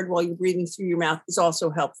too hard while you're breathing through your mouth is also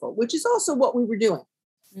helpful, which is also what we were doing.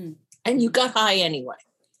 And you got high anyway.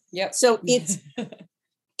 Yep. So it's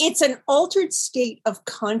an altered state of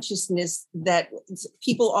consciousness that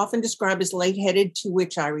people often describe as lightheaded, to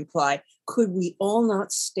which I reply, could we all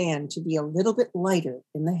not stand to be a little bit lighter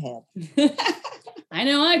in the head? I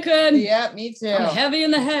know I could. Yeah, me too. I'm heavy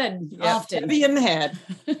in the head often. Heavy in the head.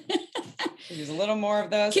 There's a little more of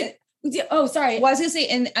those. Oh, sorry. Well, I was going to say,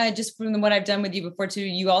 and just from what I've done with you before too,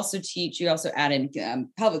 you also add in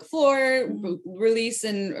pelvic floor release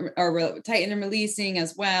or tighten and releasing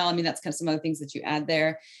as well. I mean, that's kind of some other things that you add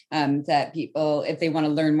there that people, if they want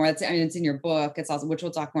to learn more, it's in your book. It's also, which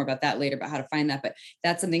we'll talk more about that later, about how to find that. But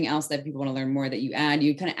that's something else that people want to learn more, that you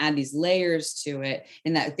kind of add these layers to it.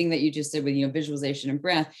 And that thing that you just did with, visualization and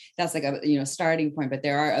breath, that's like a starting point, but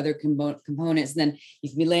there are other components. And then you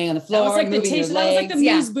can be laying on the floor. That was like the taste. That was like the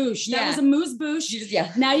moose bouche. That was a moose bouche.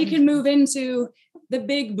 Now you can move into the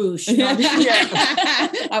big bouche. I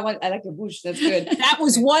like a bouche. That's good. That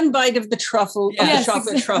was one bite of the truffle, of the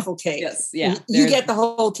chocolate truffle cake. Yes. Yeah. You get the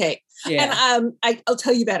whole cake. Yeah. And I'll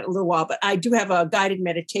tell you about it in a little while, but I do have a guided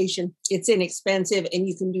meditation. It's inexpensive and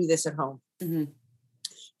you can do this at home. Mm-hmm.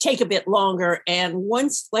 Take a bit longer. And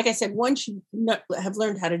once you have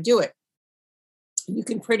learned how to do it, you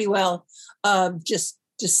can pretty well just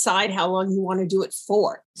decide how long you want to do it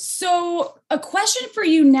for. So a question for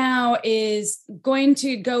you now is going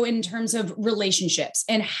to go in terms of relationships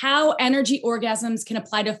and how energy orgasms can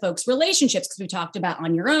apply to folks' relationships, because we talked about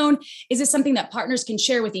on your own. Is this something that partners can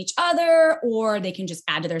share with each other, or they can just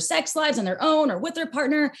add to their sex lives on their own or with their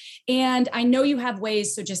partner? And I know you have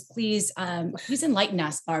ways, so just please enlighten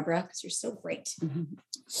us, Barbara, because you're so great. Mm-hmm.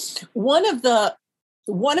 One of the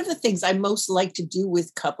things I most like to do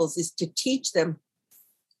with couples is to teach them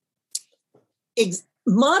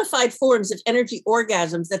modified forms of energy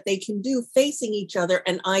orgasms that they can do facing each other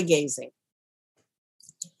and eye gazing.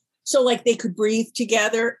 So like they could breathe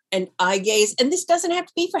together and eye gaze. And this doesn't have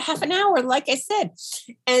to be for half an hour, like I said.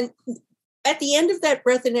 And at the end of that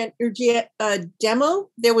breath and energy demo,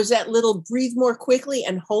 there was that little breathe more quickly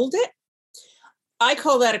and hold it. I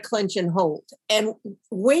call that a clench and hold. And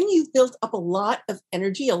when you've built up a lot of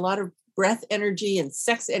energy, a lot of breath energy and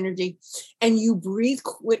sex energy, and you breathe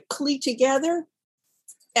quickly together,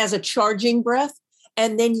 as a charging breath.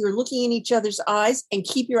 And then you're looking in each other's eyes and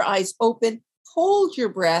keep your eyes open, hold your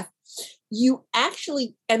breath. You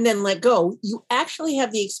actually, and then let go. You actually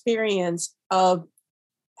have the experience of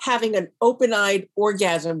having an open-eyed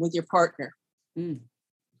orgasm with your partner. And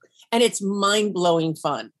it's mind-blowing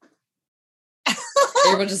fun.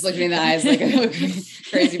 Everyone just looked me in the eyes like a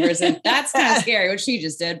crazy person. That's kind of scary what she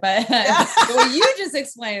just did, but what you just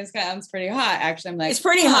explained sounds pretty hot. Actually, I'm like, it's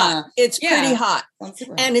pretty hot. It's pretty hot,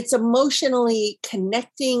 and it's emotionally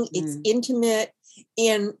connecting. It's intimate.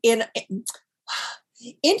 In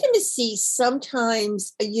intimacy,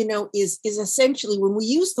 sometimes is essentially, when we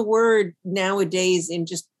use the word nowadays in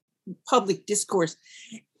just public discourse,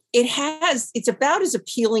 it's about as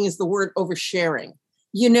appealing as the word oversharing.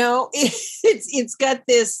 It's got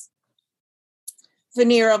this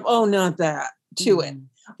veneer of, oh, not that to it.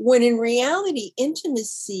 When in reality,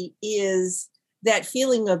 intimacy is that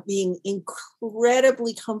feeling of being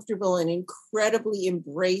incredibly comfortable and incredibly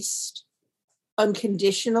embraced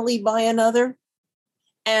unconditionally by another.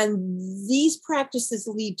 And these practices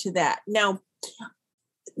lead to that. Now,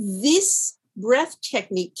 this breath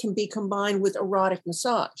technique can be combined with erotic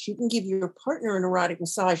massage. You can give your partner an erotic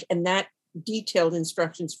massage, and that detailed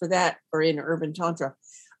instructions for that are in Urban Tantra.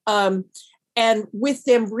 And with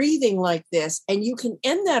them breathing like this, and you can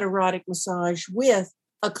end that erotic massage with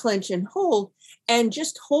a clench and hold, and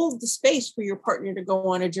just hold the space for your partner to go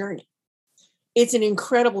on a journey. It's an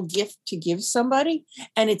incredible gift to give somebody,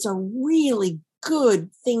 and it's a really good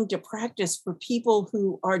thing to practice for people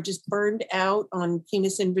who are just burned out on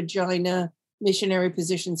penis and vagina missionary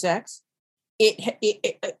position sex.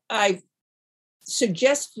 I've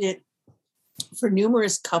suggested it for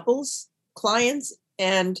numerous couples, clients,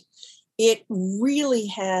 and it really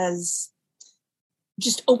has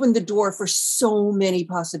just opened the door for so many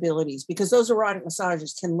possibilities, because those erotic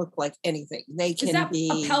massages can look like anything. They can be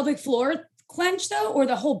a pelvic floor clench though, or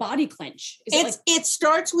the whole body clench? It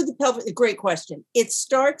starts with the pelvic. Great question. It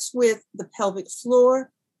starts with the pelvic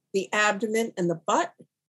floor, the abdomen, and the butt,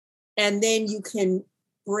 and then you can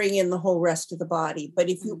bring in the whole rest of the body. But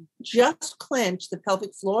if you just clench the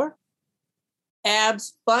pelvic floor,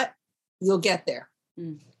 abs, butt, you'll get there.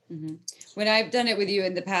 Mm-hmm. When I've done it with you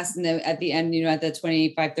in the past, and at the end, at the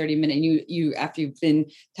 25, 30 minute, you, after you've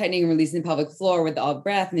been tightening and releasing the pelvic floor with all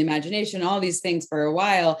breath and the imagination, all these things for a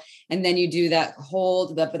while. And then you do that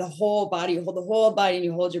hold the whole body, you hold the whole body, and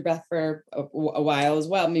you hold your breath for a while as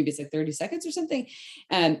well. Maybe it's like 30 seconds or something.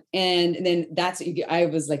 And then that's what you get. I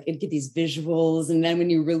was like, it'd get these visuals. And then when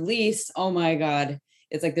you release, oh my God,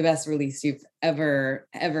 it's like the best release you've ever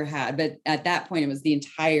had. But at that point, it was the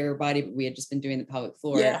entire body, but we had just been doing the pelvic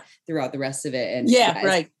floor throughout the rest of it. And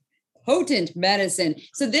right. Potent medicine.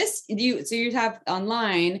 So you have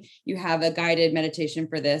online, you have a guided meditation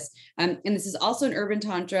for this. And this is also an Urban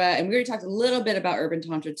Tantra. And we already talked a little bit about Urban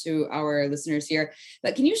Tantra to our listeners here,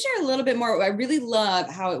 but can you share a little bit more? I really love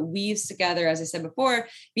how it weaves together, as I said before,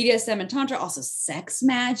 BDSM and Tantra, also sex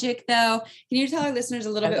magic though. Can you tell our listeners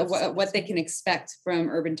a little bit what they can expect from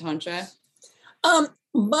Urban Tantra?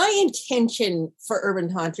 My intention for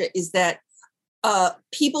Urban Tantra is that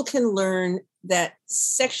people can learn that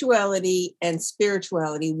sexuality and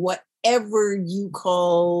spirituality, whatever you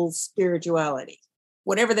call spirituality,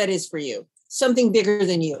 whatever that is for you, something bigger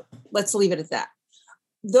than you. Let's leave it at that.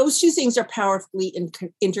 Those two things are powerfully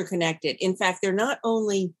interconnected. In fact, they're not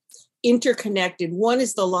only interconnected, one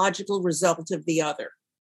is the logical result of the other.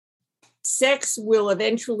 Sex will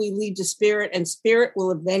eventually lead to spirit, and spirit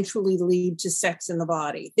will eventually lead to sex in the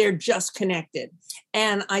body. They're just connected.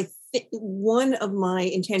 And I one of my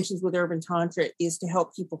intentions with Urban Tantra is to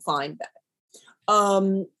help people find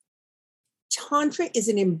that. Tantra is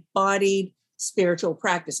an embodied spiritual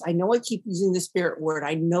practice. I know I keep using the spirit word.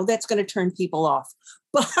 I know that's going to turn people off,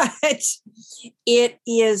 but it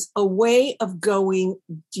is a way of going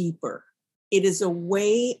deeper. It is a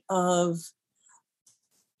way of,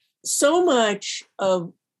 so much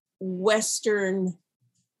of Western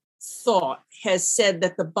thought has said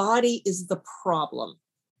that the body is the problem.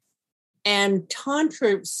 And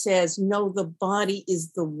Tantra says, no, the body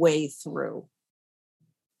is the way through.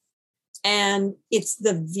 And it's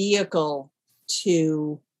the vehicle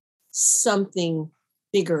to something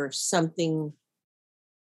bigger, something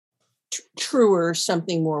truer,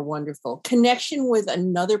 something more wonderful. Connection with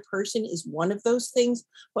another person is one of those things,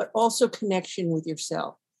 but also connection with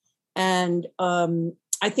yourself. And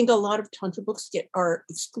I think a lot of Tantra books are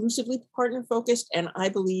exclusively partner focused. And I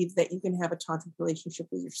believe that you can have a Tantric relationship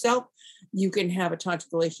with yourself. You can have a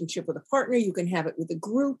Tantric relationship with a partner. You can have it with a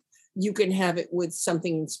group. You can have it with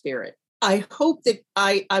something in spirit. I hope that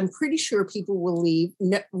I'm pretty sure people will leave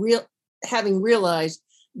having realized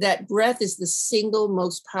that breath is the single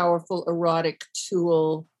most powerful erotic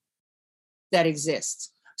tool that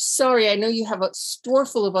exists. Sorry, I know you have a store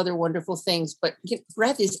full of other wonderful things, but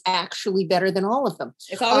breath is actually better than all of them.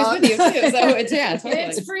 It's always with you too. So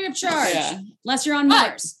It's free of charge, unless you're on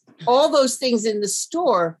Mars. All those things in the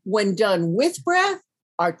store, when done with breath,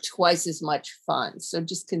 are twice as much fun. So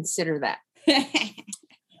just consider that.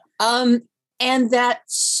 And that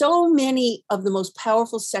so many of the most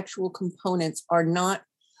powerful sexual components are not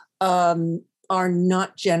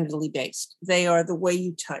genitally based. They are the way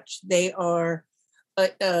you touch. They are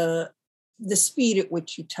the speed at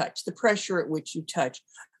which you touch, the pressure at which you touch,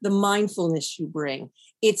 the mindfulness you bring.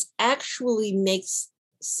 It actually makes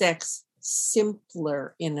sex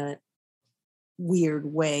simpler in a weird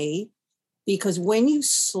way, because when you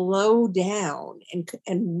slow down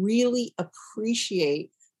and really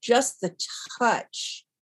appreciate just the touch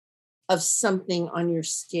of something on your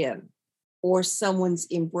skin or someone's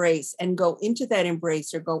embrace, and go into that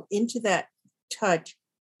embrace or go into that touch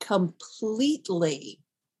completely,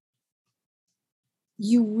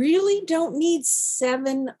 you really don't need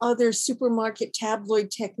 7 other supermarket tabloid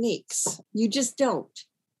techniques. You just don't.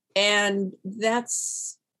 And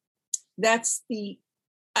that's the,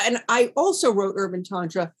 and I also wrote Urban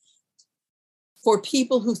Tantra for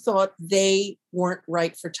people who thought they weren't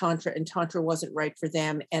right for Tantra and Tantra wasn't right for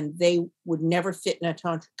them, and they would never fit in a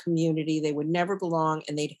Tantra community. They would never belong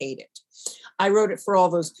and they'd hate it. I wrote it for all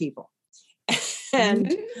those people.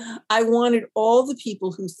 And I wanted all the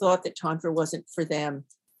people who thought that Tantra wasn't for them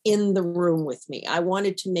in the room with me. I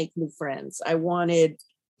wanted to make new friends. I wanted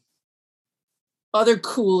other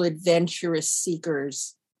cool, adventurous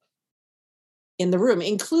seekers in the room,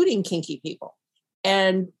 including kinky people.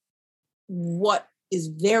 And what is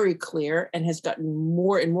very clear and has gotten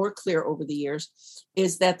more and more clear over the years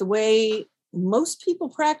is that the way most people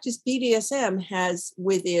practice BDSM has,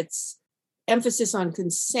 with its emphasis on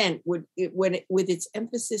consent, with its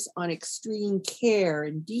emphasis on extreme care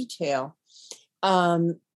and detail,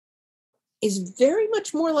 is very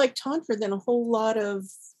much more like Tantra than a whole lot of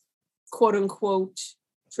quote unquote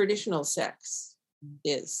traditional sex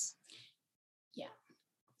is. Yeah.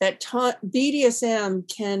 That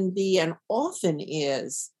BDSM can be, and often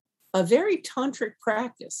is, a very tantric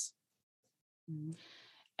practice.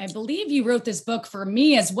 I believe you wrote this book for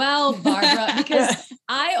me as well, Barbara, because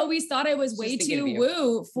I always thought I was way too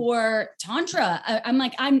woo for Tantra.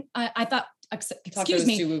 I thought, excuse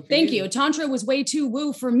me, thank you. Tantra was way too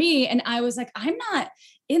woo for me. And I was like, I'm not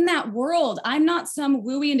in that world. I'm not some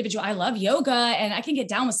wooey individual. I love yoga and I can get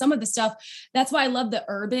down with some of the stuff. That's why I love the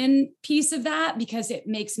urban piece of that, because it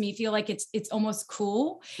makes me feel like it's almost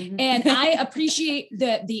cool. Mm-hmm. And I appreciate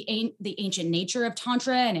the ancient nature of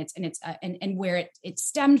Tantra and where it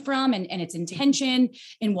stemmed from and its intention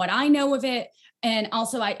and what I know of it. And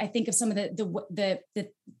also I think of some of the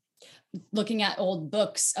looking at old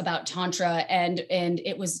books about Tantra and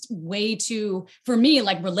it was way too, for me,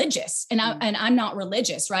 like religious, and I'm not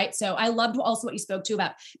religious. Right. So I loved also what you spoke to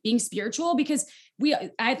about being spiritual, because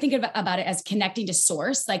I think about it as connecting to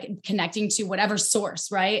source, like connecting to whatever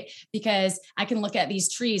source, right? Because I can look at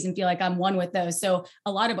these trees and feel like I'm one with those. So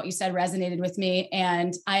a lot of what you said resonated with me,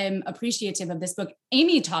 and I am appreciative of this book.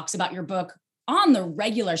 Amy talks about your book on the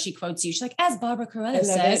regular. She quotes you. She's like, as Barbara Carrellas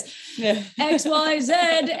says, X, Y, Z.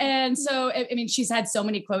 And so, I mean, she's had so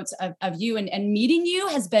many quotes of you, and meeting you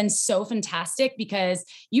has been so fantastic, because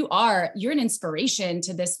you're an inspiration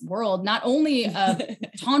to this world, not only of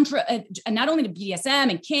Tantra, not only to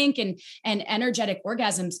BDSM and kink and energetic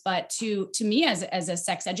orgasms, but to me as a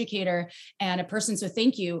sex educator and a person. So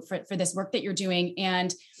thank you for this work that you're doing.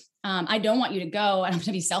 And I don't want you to go. I'm going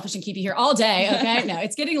to be selfish and keep you here all day. Okay. No,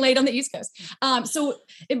 it's getting late on the East Coast. So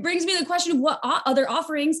it brings me to the question of what other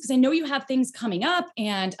offerings, because I know you have things coming up,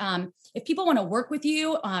 and if people want to work with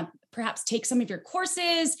you, perhaps take some of your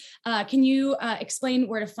courses, can you explain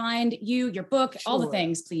where to find you, your book, all the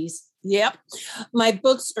things, please? Yep. My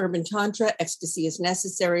books, Urban Tantra, Ecstasy is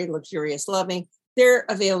Necessary, Luxurious Loving, they're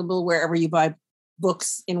available wherever you buy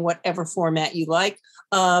books in whatever format you like.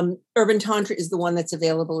 Urban Tantra is the one that's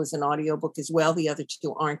available as an audiobook as well. The other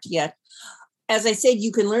two aren't yet. As I said,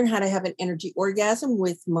 you can learn how to have an energy orgasm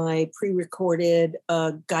with my pre-recorded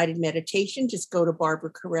guided meditation. Just go to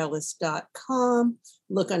barbaracarrellas.com,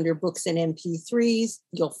 look under books and MP3s.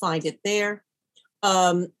 You'll find it there.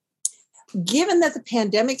 Given that the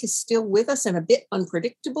pandemic is still with us and a bit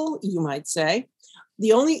unpredictable, you might say,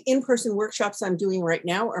 the only in-person workshops I'm doing right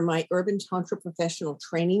now are my Urban Tantra professional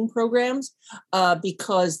training programs,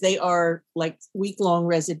 because they are like week-long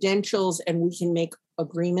residentials, and we can make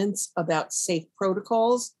agreements about safe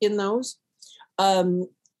protocols in those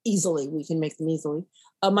easily. We can make them easily.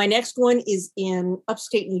 My next one is in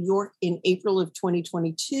upstate New York in April of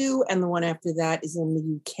 2022, and the one after that is in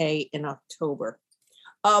the UK in October.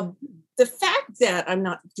 The fact that I'm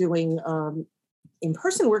not doing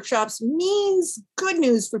in-person workshops means good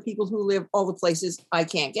news for people who live all the places I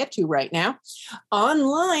can't get to right now.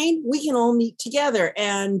 Online, we can all meet together,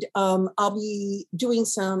 and I'll be doing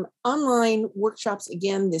some online workshops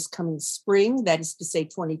again this coming spring, that is to say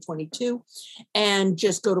 2022, and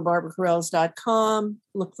just go to barbaracarrellas.com,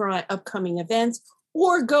 look for upcoming events,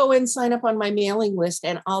 or go and sign up on my mailing list,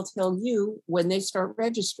 and I'll tell you when they start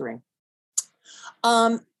registering.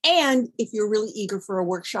 And if you're really eager for a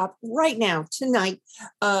workshop right now, tonight,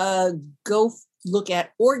 go look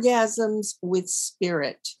at Orgasms with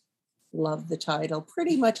Spirit. Love the title.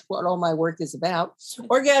 Pretty much what all my work is about.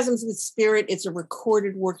 Orgasms with Spirit. It's a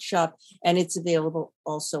recorded workshop, and it's available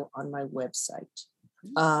also on my website.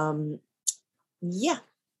 Yeah.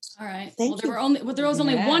 All right. Thank you. There was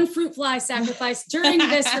only one fruit fly sacrifice during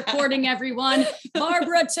this recording, everyone.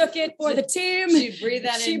 Barbara took it for the team. She breathed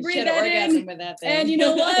that in. She breathed that in with that thing. And you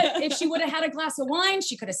know what? If she would have had a glass of wine,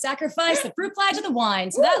 she could have sacrificed the fruit fly to the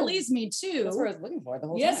wine. So that leads me to... That's what I was looking for the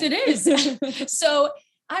whole time. Yes, it is. So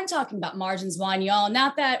I'm talking about Margins wine, y'all.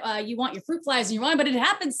 Not that you want your fruit flies in your wine, but it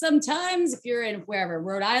happens sometimes if you're in wherever,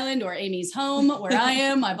 Rhode Island or Amy's home, where I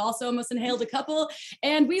am. I've also almost inhaled a couple.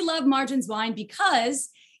 And we love Margins wine because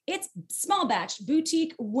it's small batch,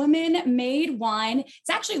 boutique, women-made wine. It's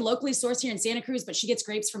actually locally sourced here in Santa Cruz, but she gets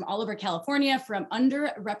grapes from all over California, from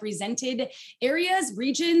underrepresented areas,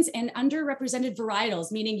 regions, and underrepresented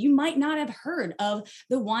varietals, meaning you might not have heard of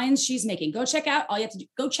the wines she's making. Go check it out. All you have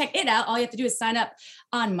to do is sign up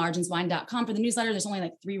on marginswine.com for the newsletter. There's only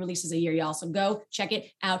like 3 releases a year, y'all. So go check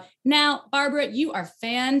it out. Now, Barbara, you are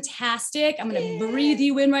fantastic. I'm going to breathe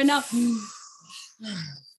you in right now.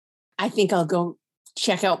 I think I'll go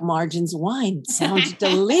check out Margins wine. Sounds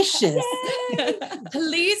delicious.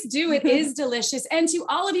 Please do. It is delicious. And to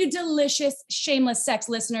all of you delicious Shameless Sex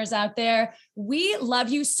listeners out there, we love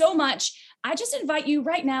you so much. I just invite you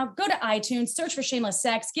right now, go to iTunes, search for Shameless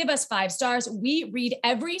Sex, give us 5 stars. We read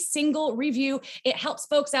every single review. It helps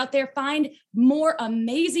folks out there find more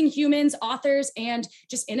amazing humans, authors, and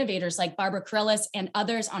just innovators like Barbara Carrellas and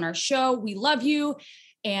others on our show. We love you,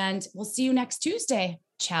 and we'll see you next Tuesday.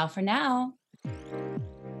 Ciao for now.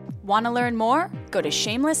 Want to learn more? Go to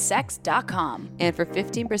shamelesssex.com. And for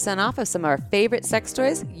 15% off of some of our favorite sex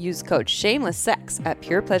toys, use code SHAMELESSSEX at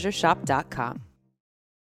purepleasureshop.com.